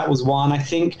 So that was one. I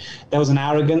think there was an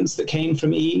arrogance that came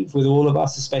from Eve with all of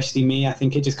us, especially me. I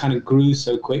think it just kind of grew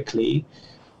so quickly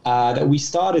that we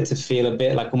started to feel a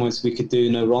bit like almost we could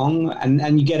do no wrong.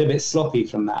 And you get a bit sloppy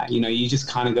from that. You know, you just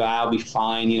kind of go, I'll be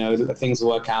fine, you know, things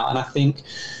will work out. And I think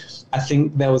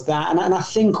there was that. And I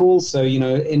think also, you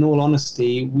know, in all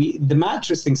honesty, the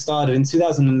mattress thing started in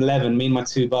 2011. Me and my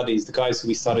two buddies, the guys who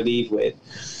we started Eve with,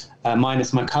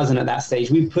 minus my cousin at that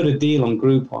stage, we put a deal on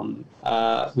Groupon.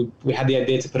 We had the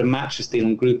idea to put a mattress deal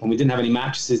on Groupon. We didn't have any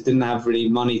mattresses, didn't have really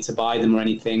money to buy them or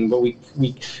anything, but we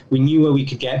knew where we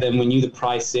could get them. We knew the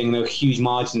pricing. There were huge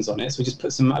margins on it. So we just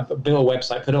built a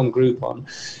website, put it on Groupon.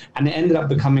 And it ended up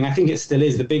becoming, I think it still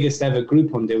is, the biggest ever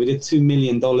Groupon deal. We did $2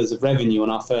 million of revenue on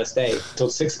our first day,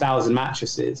 sold 6,000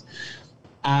 mattresses.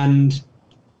 And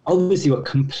obviously, we're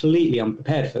completely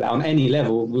unprepared for that on any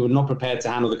level. We were not prepared to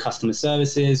handle the customer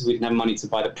services. We didn't have money to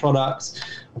buy the products.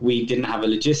 We didn't have a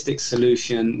logistics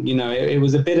solution. You know, it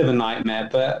was a bit of a nightmare.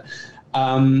 But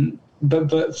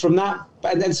from that,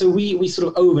 and then so we sort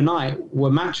of overnight were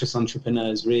mattress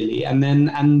entrepreneurs, really.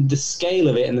 And the scale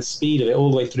of it and the speed of it, all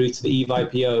the way through to the Eve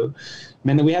IPO,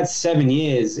 meant that we had 7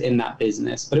 years in that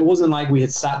business. But it wasn't like we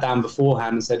had sat down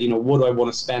beforehand and said, you know, what do I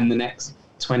want to spend the next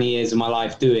 20 years of my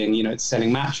life doing? You know, it's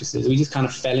selling mattresses. We just kind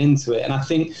of fell into it. And I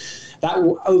think that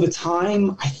over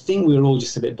time, I think we were all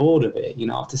just a bit bored of it. You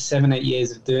know, after 7-8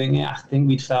 years of doing it, I think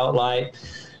we'd felt like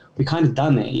we kind of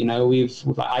done it. You know, we've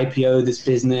like IPO'd this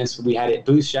business. We had it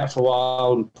bootstrapped for a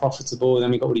while and profitable.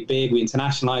 Then we got really big. We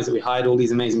internationalized it. We hired all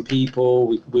these amazing people.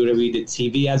 We did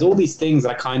TV ads, all these things that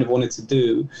I kind of wanted to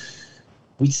do.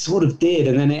 We sort of did.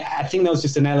 And then I think there was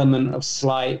just an element of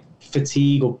slight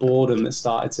fatigue or boredom that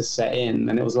started to set in,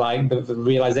 and it was like the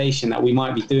realization that we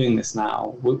might be doing this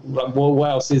now. What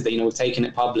else is there? You know, we've taken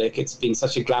it public. It's been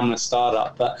such a glamorous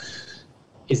startup, but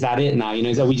is that it now? You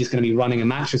know, are we just going to be running a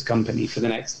mattress company for the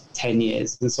next 10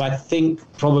 years? And so I think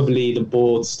probably the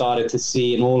board started to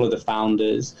see in all of the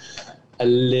founders a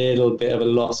little bit of a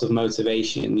loss of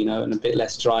motivation, you know, and a bit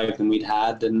less drive than we'd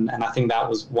had. And I think that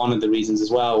was one of the reasons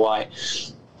as well why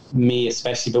me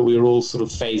especially, but we were all sort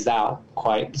of phased out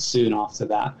quite soon after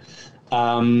that.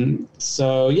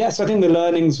 So I think the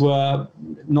learnings were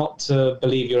not to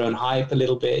believe your own hype a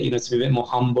little bit, you know, to be a bit more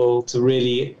humble, to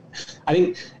really, I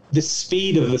think the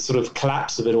speed of the sort of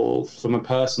collapse of it all from a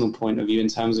personal point of view, in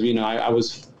terms of, you know, I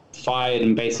was fired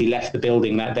and basically left the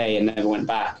building that day and never went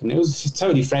back. And it was just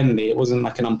totally friendly. It wasn't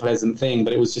like an unpleasant thing,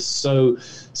 but it was just so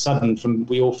sudden.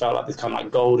 We all felt like this kind of like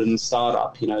golden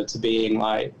startup, you know, to being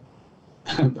like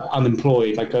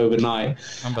unemployed like overnight.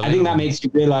 I think that makes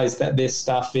you realize that this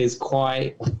stuff is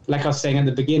quite, like I was saying at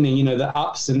the beginning, you know, the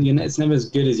ups and, you know, it's never as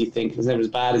good as you think, it's never as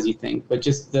bad as you think, but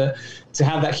just to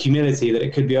have that humility that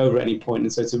it could be over at any point.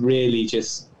 And so to really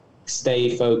just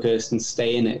stay focused and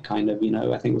stay in it, kind of, you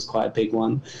know, I think was quite a big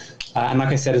one. And like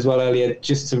I said as well earlier,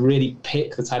 just to really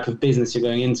pick the type of business you're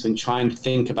going into and try and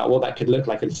think about what that could look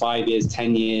like in 5 years,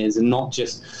 10 years, and not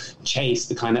just chase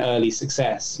the kind of early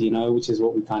success, you know, which is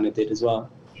what we kind of did as well.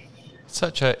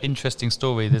 Such an interesting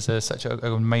story. There's such an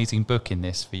amazing book in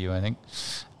this for you, I think.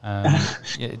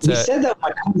 We said that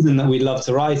my cousin that we'd love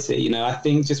to write it. You know, I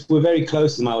think just we're very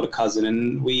close with my older cousin,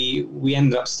 and we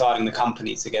ended up starting the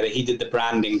company together. He did the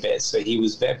branding bit, so he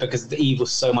was there because the Eve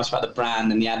was so much about the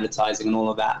brand and the advertising and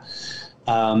all of that.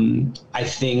 I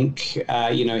think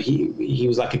you know, he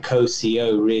was like a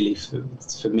co-CEO really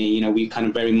for me. You know, we kind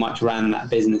of very much ran that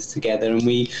business together, and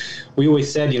we always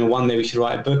said, you know, one day we should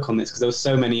write a book on this because there were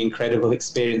so many incredible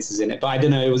experiences in it. But I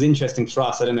don't know, it was interesting for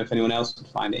us. I don't know if anyone else would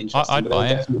find it interesting. I'd buy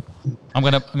it. I'm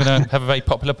gonna have a very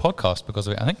popular podcast because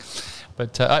of it, I think.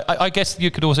 But I guess you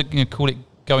could also, you know, call it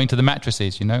going to the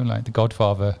mattresses, you know, like the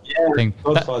Godfather thing.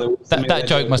 Godfather, that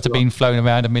joke must have been flown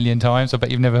around a million times. I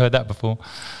bet you've never heard that before.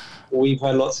 We've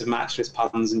heard lots of mattress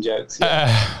puns and jokes.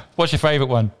 What's your favourite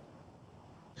one?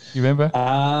 You remember?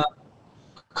 God,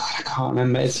 I can't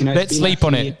remember. It's, you know, Let's sleep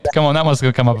on it. Come on, that one's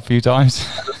going to come up a few times.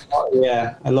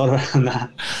 Yeah, a lot around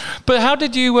that. But how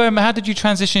did you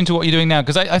transition into what you're doing now?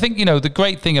 Because I think, you know, the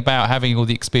great thing about having all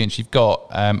the experience you've got,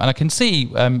 and I can see,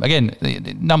 again,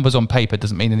 numbers on paper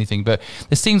doesn't mean anything, but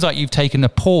it seems like you've taken a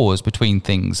pause between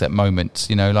things at moments,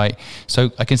 you know, like,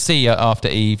 so I can see after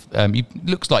Eve, it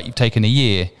looks like you've taken a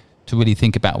year to really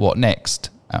think about what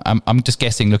next. I'm just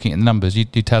guessing, looking at the numbers. You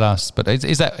do tell us, but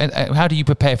is that how do you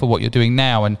prepare for what you're doing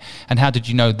now, and how did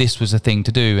you know this was a thing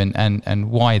to do,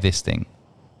 and why this thing?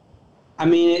 I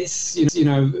mean, it's, you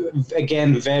know,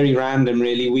 again, very random,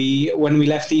 really. When we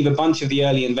left Eve, a bunch of the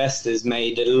early investors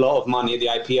made a lot of money at the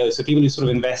IPO. So people who sort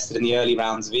of invested in the early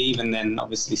rounds of Eve and then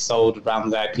obviously sold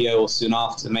around the IPO or soon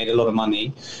after made a lot of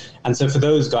money. And so for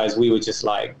those guys, we were just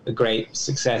like a great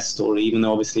success story, even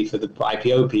though obviously for the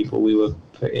IPO people, we were,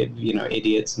 you know,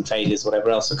 idiots and failures,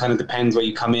 whatever else. So it kind of depends where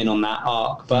you come in on that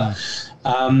arc. But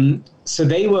so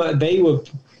they were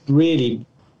really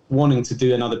wanting to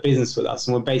do another business with us,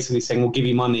 and we're basically saying, we'll give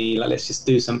you money, like, let's just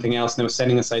do something else. And they were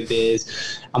sending us ideas,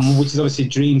 which is obviously a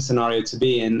dream scenario to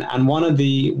be in. And one of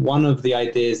the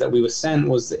ideas that we were sent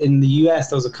was, in the US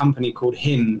there was a company called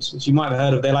Hims, which you might have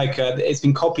heard of. They're like it's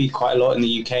been copied quite a lot in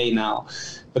the UK now,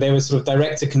 but they were sort of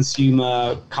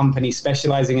direct-to-consumer company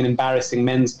specializing in embarrassing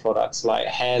men's products like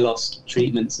hair loss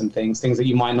treatments and things that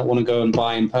you might not want to go and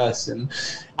buy in person.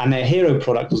 And their hero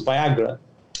product was Viagra.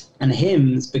 And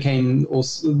Hims became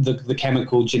also the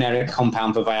chemical generic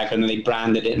compound for Viagra, and they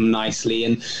branded it nicely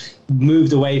and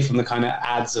moved away from the kind of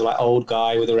ads of like old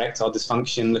guy with erectile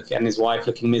dysfunction and his wife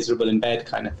looking miserable in bed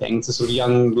kind of thing, to sort of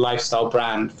young lifestyle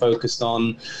brand focused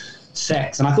on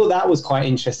sex. And I thought that was quite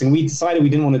interesting. We decided we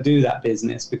didn't want to do that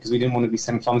business because we didn't want to be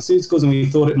selling pharmaceuticals, and we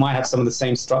thought it might have some of the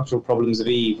same structural problems of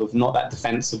Eve, of not that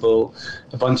defensible,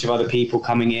 a bunch of other people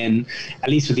coming in. At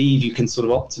least with Eve, you can sort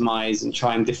of optimize and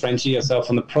try and differentiate yourself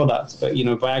on the product. But, you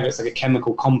know, Viagra, it's like a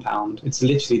chemical compound. It's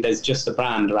literally, there's just a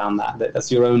brand around that's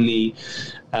your only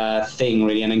thing,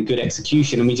 really, and then good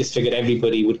execution. And we just figured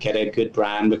everybody would get a good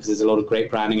brand because there's a lot of great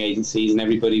branding agencies, and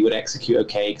everybody would execute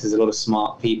okay because there's a lot of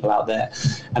smart people out there.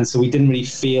 And so we didn't really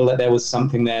feel that there was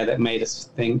something there that made us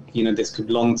think, you know, this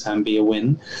could long term be a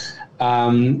win.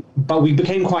 But we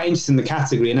became quite interested in the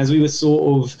category, and as we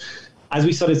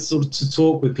started to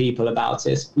talk with people about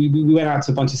it, we went out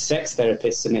to a bunch of sex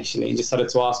therapists initially and just started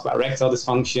to ask about erectile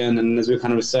dysfunction. And as we were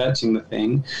kind of researching the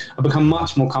thing, I've become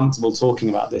much more comfortable talking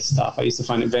about this stuff. I used to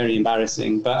find it very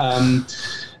embarrassing. But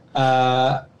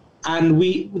there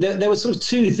were sort of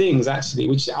two things, actually,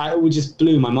 which just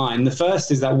blew my mind. The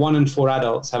first is that 1 in 4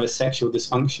 adults have a sexual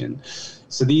dysfunction.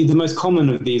 So the most common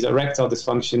of these, erectile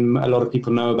dysfunction, a lot of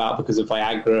people know about because of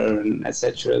Viagra and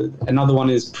etc. Another one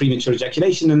is premature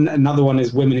ejaculation, and another one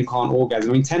is women who can't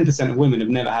orgasm. I mean, 10% of women have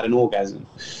never had an orgasm.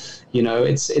 You know,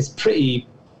 it's pretty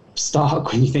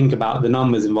stark when you think about the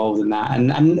numbers involved in that.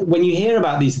 And when you hear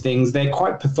about these things, they're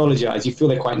quite pathologized. You feel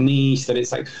they're quite niche, that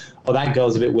it's like, oh, that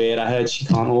girl's a bit weird, I heard she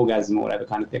can't orgasm or whatever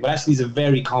kind of thing. But actually, these are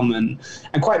very common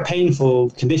and quite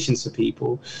painful conditions for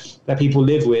people that people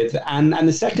live with. And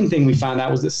the second thing we found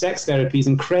out was that sex therapy is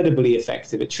incredibly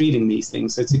effective at treating these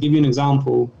things. So to give you an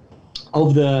example,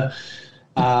 of the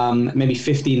maybe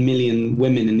 15 million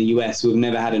women in the US who have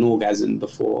never had an orgasm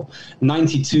before,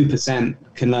 92%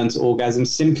 can learn to orgasm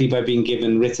simply by being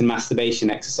given written masturbation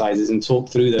exercises and talk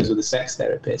through those with a sex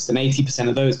therapist. And 80%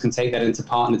 of those can take that into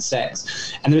partnered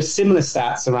sex. And there are similar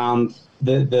stats around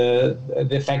the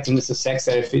effectiveness of sex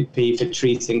therapy for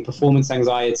treating performance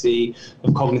anxiety,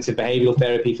 of cognitive behavioral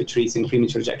therapy for treating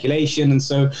premature ejaculation. And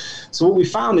so what we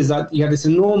found is that you have this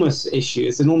enormous issue,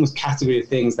 this enormous category of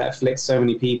things that afflict so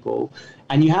many people,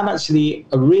 and you have actually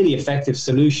a really effective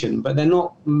solution, but they're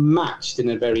not matched in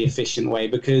a very efficient way,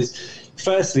 because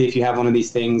firstly, if you have one of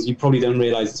these things, you probably don't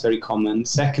realize it's very common.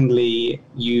 Secondly,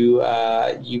 you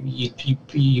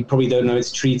probably don't know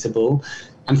it's treatable.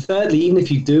 And thirdly, even if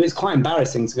you do, it's quite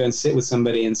embarrassing to go and sit with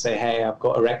somebody and say, hey, I've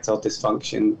got erectile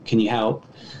dysfunction, can you help?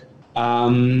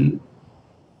 Can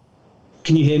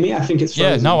you hear me? I think it's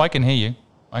frozen. Yeah, no, I can hear you.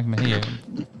 I'm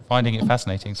finding it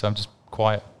fascinating, so I'm just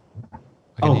quiet.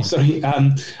 Oh, sorry. I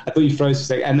thought you froze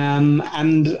for a second. And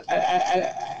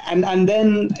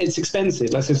then it's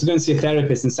expensive. Like, so to go and see a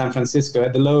therapist in San Francisco,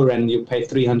 at the lower end, you'll pay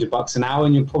 $300 an hour,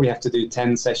 and you'll probably have to do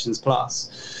 10 sessions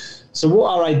plus. So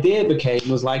what our idea became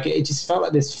was, like, it just felt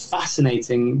like this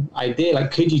fascinating idea.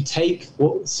 Like, could you take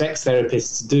what sex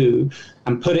therapists do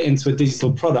and put it into a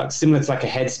digital product similar to like a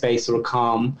Headspace or a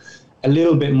Calm, a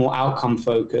little bit more outcome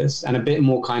focused and a bit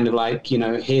more kind of like, you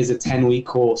know, here's a 10-week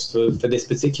course for this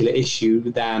particular issue,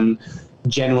 than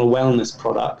general wellness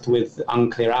product with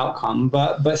unclear outcome,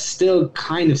 but still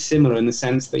kind of similar in the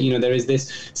sense that, you know, there is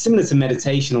this, similar to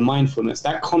meditation or mindfulness,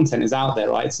 that content is out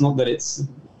there, right? It's not that it's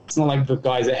not like the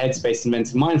guys at Headspace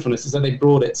invented mindfulness, it's that they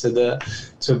brought it to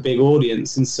a big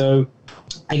audience. And so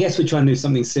I guess we're trying to do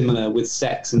something similar with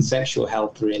sex and sexual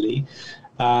health, really.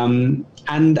 And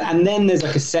then there's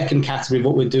like a second category of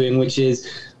what we're doing, which is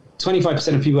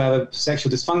 25% of people have a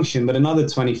sexual dysfunction, but another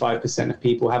 25% of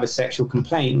people have a sexual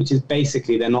complaint, which is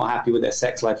basically they're not happy with their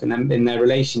sex life and in their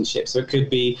relationship. So it could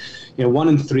be, 1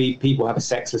 in 3 people have a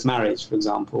sexless marriage, for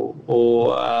example,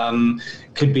 or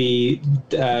could be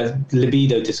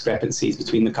libido discrepancies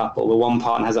between the couple, where one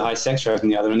partner has a high sex drive than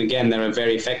the other. And again, there are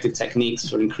very effective techniques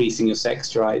for increasing your sex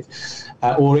drive.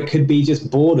 Or it could be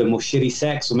just boredom or shitty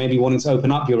sex, or maybe wanting to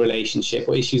open up your relationship,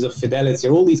 or issues of fidelity,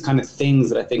 or all these kind of things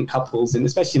that I think couples, and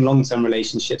especially in long-term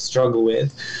relationships, struggle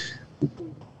with.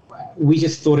 We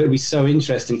just thought it would be so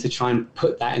interesting to try and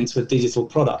put that into a digital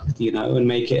product, and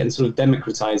make it and sort of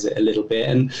democratize it a little bit.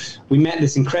 And we met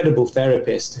this incredible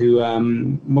therapist who,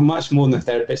 much more than a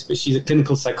therapist, but she's a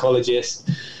clinical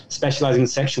psychologist specializing in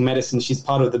sexual medicine. She's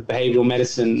part of the behavioral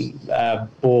medicine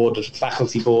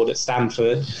faculty board at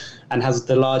Stanford, and has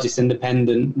the largest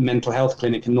independent mental health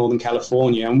clinic in Northern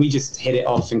California. And we just hit it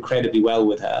off incredibly well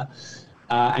with her.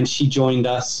 And she joined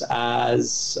us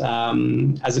as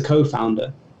a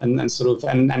co-founder.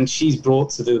 And she's brought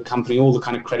to the company all the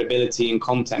kind of credibility and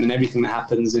content and everything that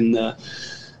happens in the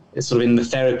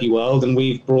therapy world. And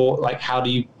we've brought, how do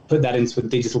you put that into a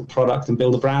digital product and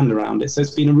build a brand around it? So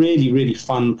it's been a really, really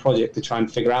fun project to try and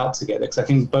figure out together, because I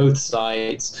think for both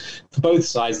sides,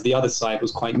 the other side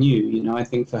was quite new. I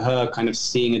think for her, kind of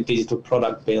seeing a digital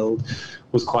product build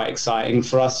was quite exciting.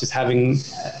 For us, just having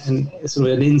an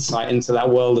insight into that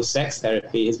world of sex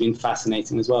therapy has been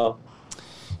fascinating as well.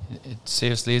 It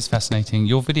seriously is fascinating.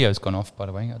 Your video's gone off, by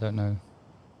the way. I don't know.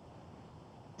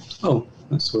 Oh,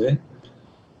 that's weird.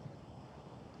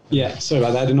 Yeah, sorry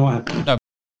about that. I didn't know what happened. No.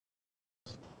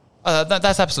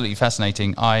 That's absolutely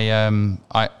fascinating. I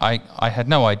had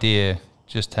no idea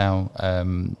just how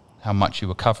much you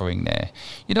were covering there.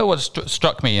 You know what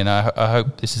struck me, and I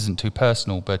hope this isn't too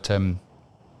personal, but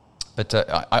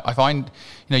I find,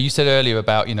 you said earlier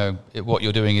about, what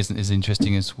you're doing isn't as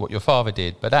interesting as what your father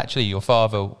did, but actually your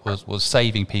father was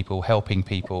saving people, helping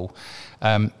people.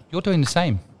 You're doing the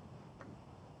same.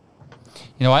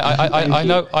 I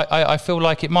know, I feel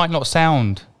like it might not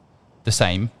sound the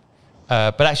same,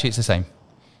 but actually it's the same.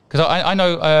 Because I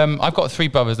know I've got 3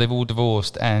 brothers, they've all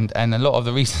divorced, and a lot of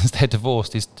the reasons they're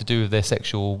divorced is to do with their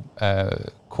sexual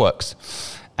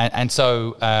quirks. And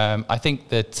so I think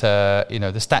that,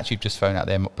 the stats you've just thrown out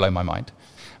there blow my mind.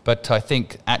 But I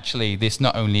think actually this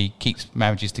not only keeps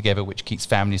marriages together, which keeps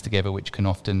families together, which can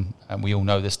often, and we all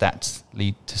know the stats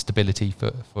lead to stability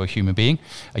for a human being,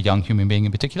 a young human being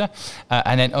in particular.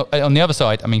 And then on the other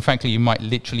side, frankly, you might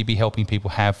literally be helping people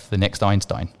have the next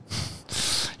Einstein,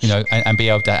 and be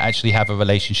able to actually have a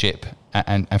relationship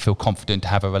and feel confident to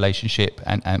have a relationship,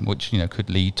 and which could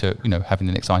lead to having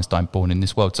the next Einstein born in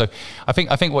this world. So I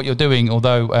think what you're doing,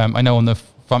 although I know on the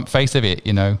front face of it,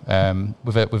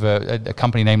 with a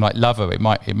company name like Lover, it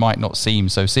might not seem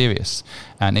so serious,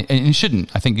 and it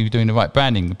shouldn't. I think you're doing the right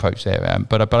branding approach there,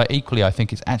 but equally I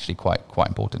think it's actually quite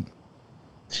important.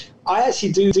 I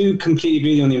actually do completely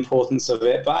agree with you on the importance of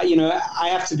it. But, I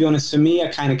have to be honest, for me, I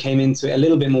kind of came into it a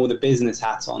little bit more with a business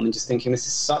hat on and just thinking this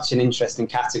is such an interesting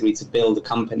category to build a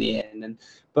company in.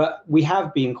 But we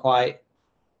have been quite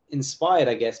inspired,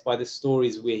 I guess, by the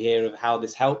stories we hear of how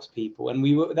this helps people. And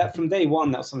we were that from day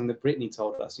one, that was something that Brittany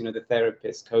told us, the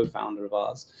therapist co-founder of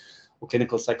ours, or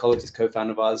clinical psychologist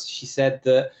co-founder of ours. She said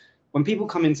that when people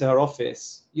come into her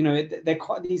office, they're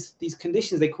quite these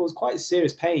conditions, they cause quite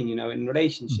serious pain, in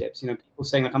relationships. People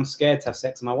saying like, I'm scared to have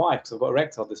sex with my wife because I've got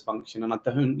erectile dysfunction and I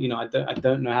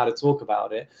don't know how to talk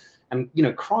about it, and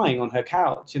crying on her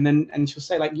couch, and she'll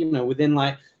say like,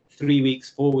 within 3 weeks,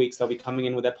 4 weeks, they'll be coming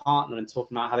in with their partner and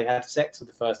talking about how they had sex for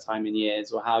the first time in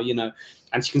years, or how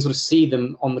and she can sort of see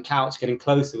them on the couch getting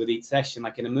closer with each session,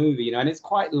 like in a movie, and it's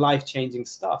quite life-changing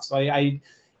stuff. So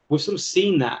we've sort of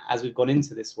seen that as we've gone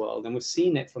into this world, and we've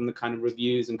seen it from the kind of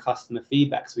reviews and customer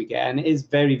feedbacks we get, and it is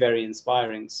very, very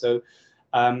inspiring. So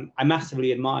I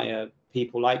massively admire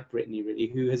people like Brittany, really,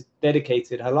 who has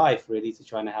dedicated her life really to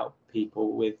trying to help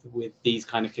people with these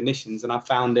kind of conditions. And I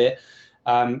found it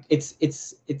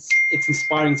it's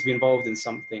inspiring to be involved in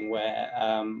something where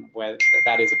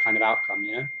that is a kind of outcome,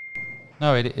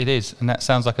 No, it is, and that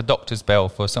sounds like a doctor's bell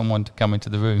for someone to come into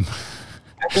the room.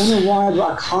 I don't know why,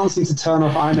 but I can't seem to turn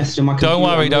off iMessage on my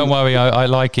computer. Don't worry. I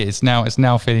like it. It's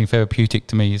now feeling therapeutic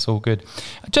to me. It's all good.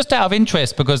 Just out of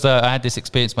interest, because I had this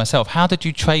experience myself, how did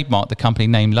you trademark the company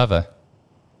name Lover?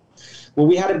 Well,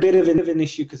 we had a bit of an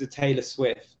issue because of Taylor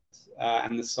Swift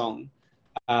and the song.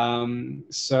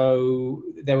 So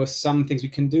there were some things we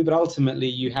can do, but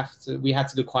ultimately we had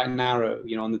to go quite narrow,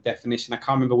 on the definition. I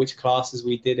can't remember which classes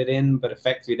we did it in, but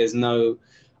effectively there's no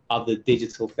other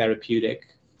digital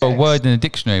therapeutic. A word in a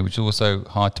dictionary, which is also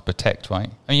hard to protect,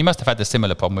 right? You must have had the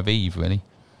similar problem with Eve, really.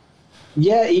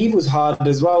 Yeah, Eve was hard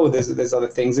as well. There's other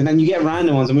things, and then you get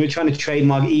random ones. And we were trying to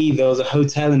trademark Eve. There was a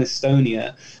hotel in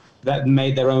Estonia that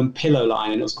made their own pillow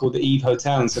line, and it was called the Eve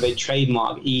Hotel. And so they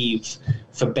trademarked Eve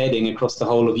for bedding across the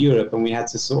whole of Europe, and we had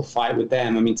to sort of fight with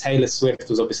them. I mean, Taylor Swift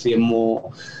was obviously a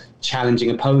more challenging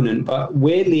opponent, but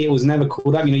weirdly it was never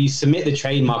called up. You submit the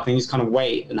trademark and you just kind of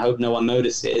wait and hope no one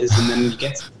notices, and then you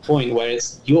get to the point where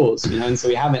it's yours, and so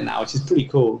we have it now, which is pretty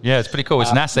cool. Yeah, it's pretty cool. It's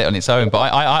an asset on its own.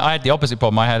 But I had the opposite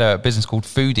problem. I had a business called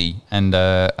Foodie, and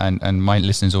my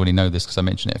listeners already know this because I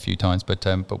mentioned it a few times,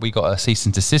 but we got a cease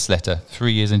and desist letter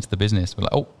 3 years into the business. We're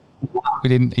like, oh, we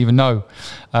didn't even know,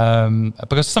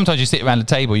 because sometimes you sit around the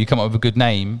table, you come up with a good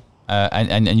name,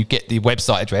 and you get the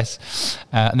website address,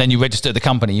 and then you register the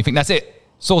company. You think that's it,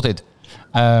 sorted,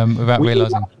 without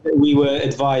realising. We were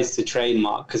advised to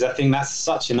trademark, because I think that's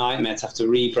such a nightmare to have to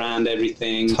rebrand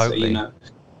everything. Totally. So,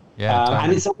 Yeah, totally.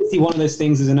 And it's obviously one of those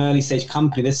things as an early stage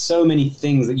company. There's so many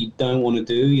things that you don't want to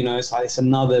do. It's like it's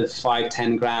another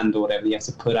 5-10 grand or whatever you have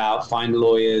to put out, find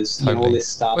lawyers, Totally. all this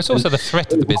stuff. Well, it's also the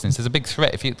threat of the business. There's a big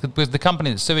threat. Because the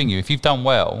company that's suing you, if you've done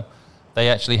well, they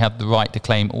actually have the right to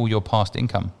claim all your past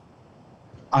income.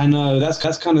 I know, that's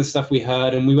kind of the stuff we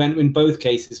heard, and we went in both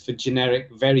cases for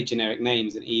very generic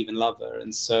names, and Eve and Lover,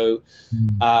 and so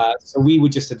so we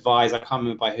would just advise. I can't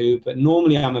remember by who, but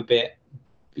normally I'm a bit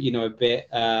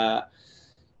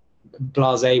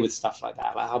blasé with stuff like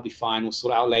that. Like, I'll be fine, we'll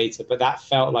sort it out later. But that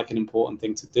felt like an important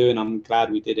thing to do, and I'm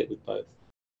glad we did it with both.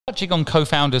 Touching on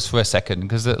co-founders for a second,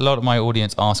 because a lot of my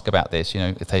audience ask about this,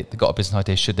 if they've got a business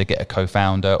idea, should they get a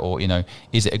co-founder, or,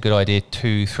 is it a good idea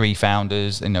 2-3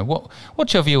 founders?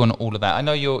 What's your view on all of that? I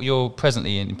know you're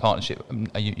presently in partnership.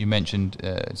 You mentioned,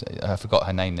 I forgot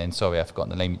her name then. Sorry, I've forgotten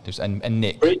the name. And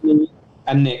Nick. Brittany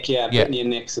and Nick, Brittany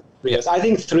and Nick. I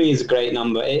think 3 is a great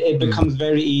number. It becomes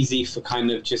very easy for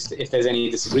kind of just, if there's any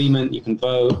disagreement, you can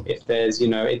vote. If there's,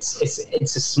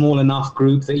 it's a small enough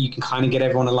group that you can kind of get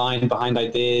everyone aligned behind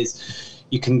ideas.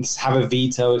 You can have a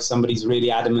veto if somebody's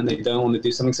really adamant they don't want to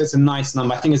do something. So it's a nice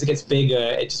number. I think as it gets bigger,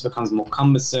 it just becomes more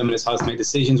cumbersome and it's hard to make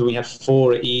decisions. When we have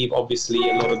 4 at Eve, obviously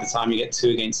a lot of the time you get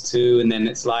 2 against 2, and then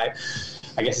it's like,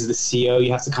 I guess as the CEO, you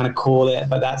have to kind of call it,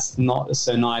 but that's not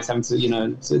so nice, having to,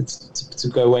 to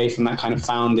go away from that kind of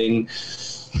founding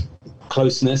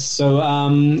closeness. So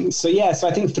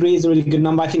I think 3 is a really good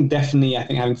number. I think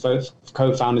having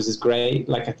co-founders is great.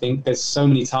 Like, I think there's so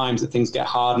many times that things get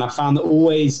hard, and I found that it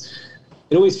always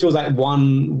feels like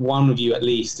one of you at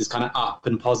least is kind of up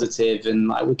and positive and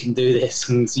like, we can do this.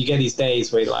 And so you get these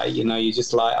days where you're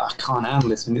just like, I can't handle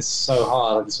this, and it's so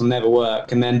hard, like, this will never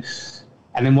work. And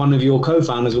then one of your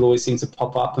co-founders will always seem to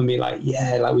pop up and be like,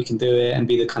 yeah, like, we can do it, and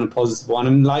be the kind of positive one.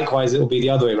 And likewise, it will be the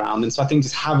other way around. And so I think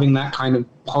just having that kind of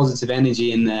positive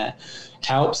energy in there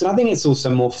helps. And I think it's also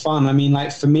more fun. I mean,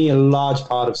 like, for me, a large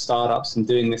part of startups and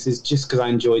doing this is just because I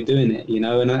enjoy doing it,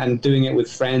 and doing it with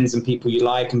friends and people you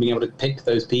like, and being able to pick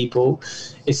those people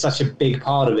is such a big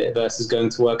part of it versus going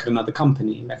to work at another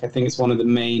company. Like, I think it's one of the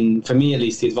main, for me at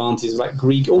least, the advantages of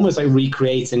like almost like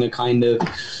recreating a kind of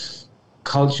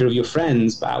culture of your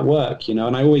friends but at work, and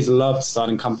I always loved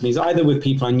starting companies either with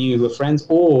people I knew who were friends,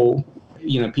 or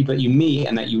people that you meet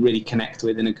and that you really connect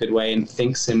with in a good way and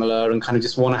think similar and kind of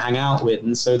just want to hang out with,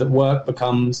 and so that work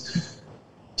becomes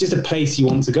just a place you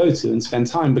want to go to and spend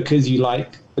time because you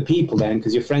like the people there and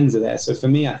because your friends are there. So for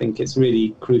me, I think it's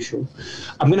really crucial.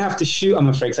 I'm going to have to shoot, I'm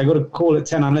afraid, because I got to call at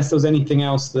 10 unless there was anything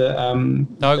else that...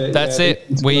 No, that's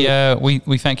it.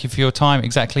 We thank you for your time,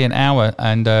 exactly an hour,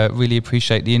 and really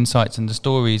appreciate the insights and the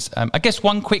stories. I guess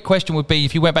one quick question would be,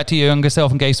 if you went back to your younger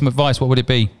self and gave some advice, what would it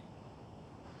be?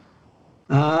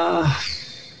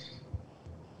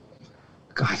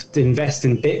 God, to invest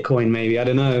in Bitcoin, maybe. I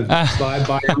don't know.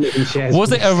 Buy shares.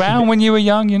 Was it around when you were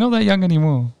young? You're not that young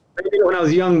anymore. Maybe not when I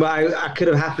was young, but I could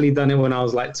have happily done it when I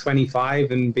was like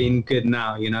 25 and been good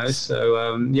now, So,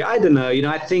 I don't know.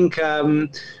 I think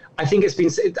it's been,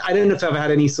 I don't know if I've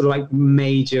had any sort of like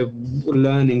major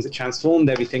learnings that transformed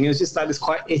everything. It was just like this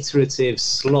quite iterative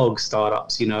slog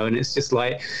startups, and it's just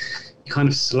like, you kind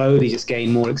of slowly just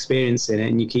gain more experience in it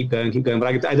and you keep going.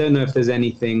 But I don't know if there's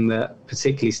anything that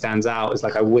particularly stands out as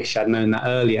like, I wish I'd known that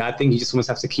earlier. I think you just almost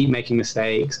have to keep making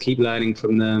mistakes, keep learning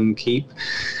from them, keep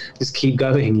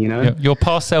going, Your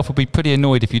past self would be pretty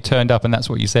annoyed if you turned up and that's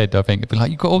what you said, I think. It'd be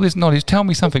like, you've got all this knowledge, tell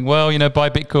me something. Well,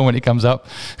 buy Bitcoin when it comes up.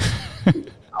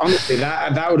 Honestly,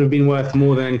 that would have been worth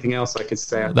more than anything else I could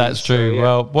say. That's true. So, yeah.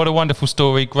 Well, what a wonderful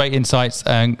story. Great insights.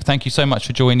 And thank you so much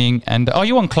for joining. And are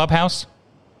you on Clubhouse?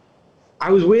 I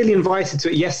was weirdly invited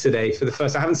to it yesterday for the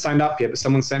first. I haven't signed up yet, but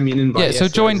someone sent me an invite. Yeah, so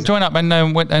join up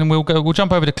and we'll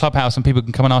jump over to Clubhouse and people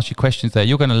can come and ask you questions there.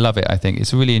 You're going to love it, I think.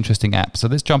 It's a really interesting app. So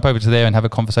let's jump over to there and have a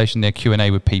conversation there, Q&A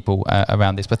with people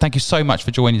around this. But thank you so much for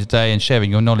joining today and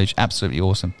sharing your knowledge. Absolutely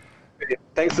awesome.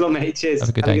 Thanks a lot, mate. Cheers. Have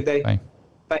a good day. Bye.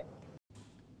 Bye.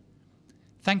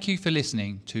 Thank you for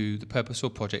listening to the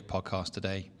Purposeful Project podcast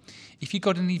today. If you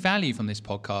got any value from this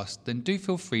podcast, then do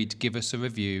feel free to give us a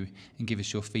review and give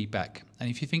us your feedback. And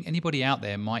if you think anybody out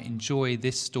there might enjoy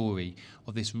this story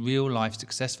of this real life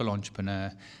successful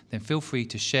entrepreneur, then feel free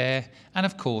to share. And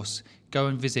of course, go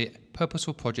and visit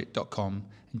purposefulproject.com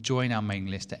and join our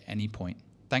mailing list at any point.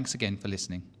 Thanks again for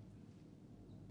listening.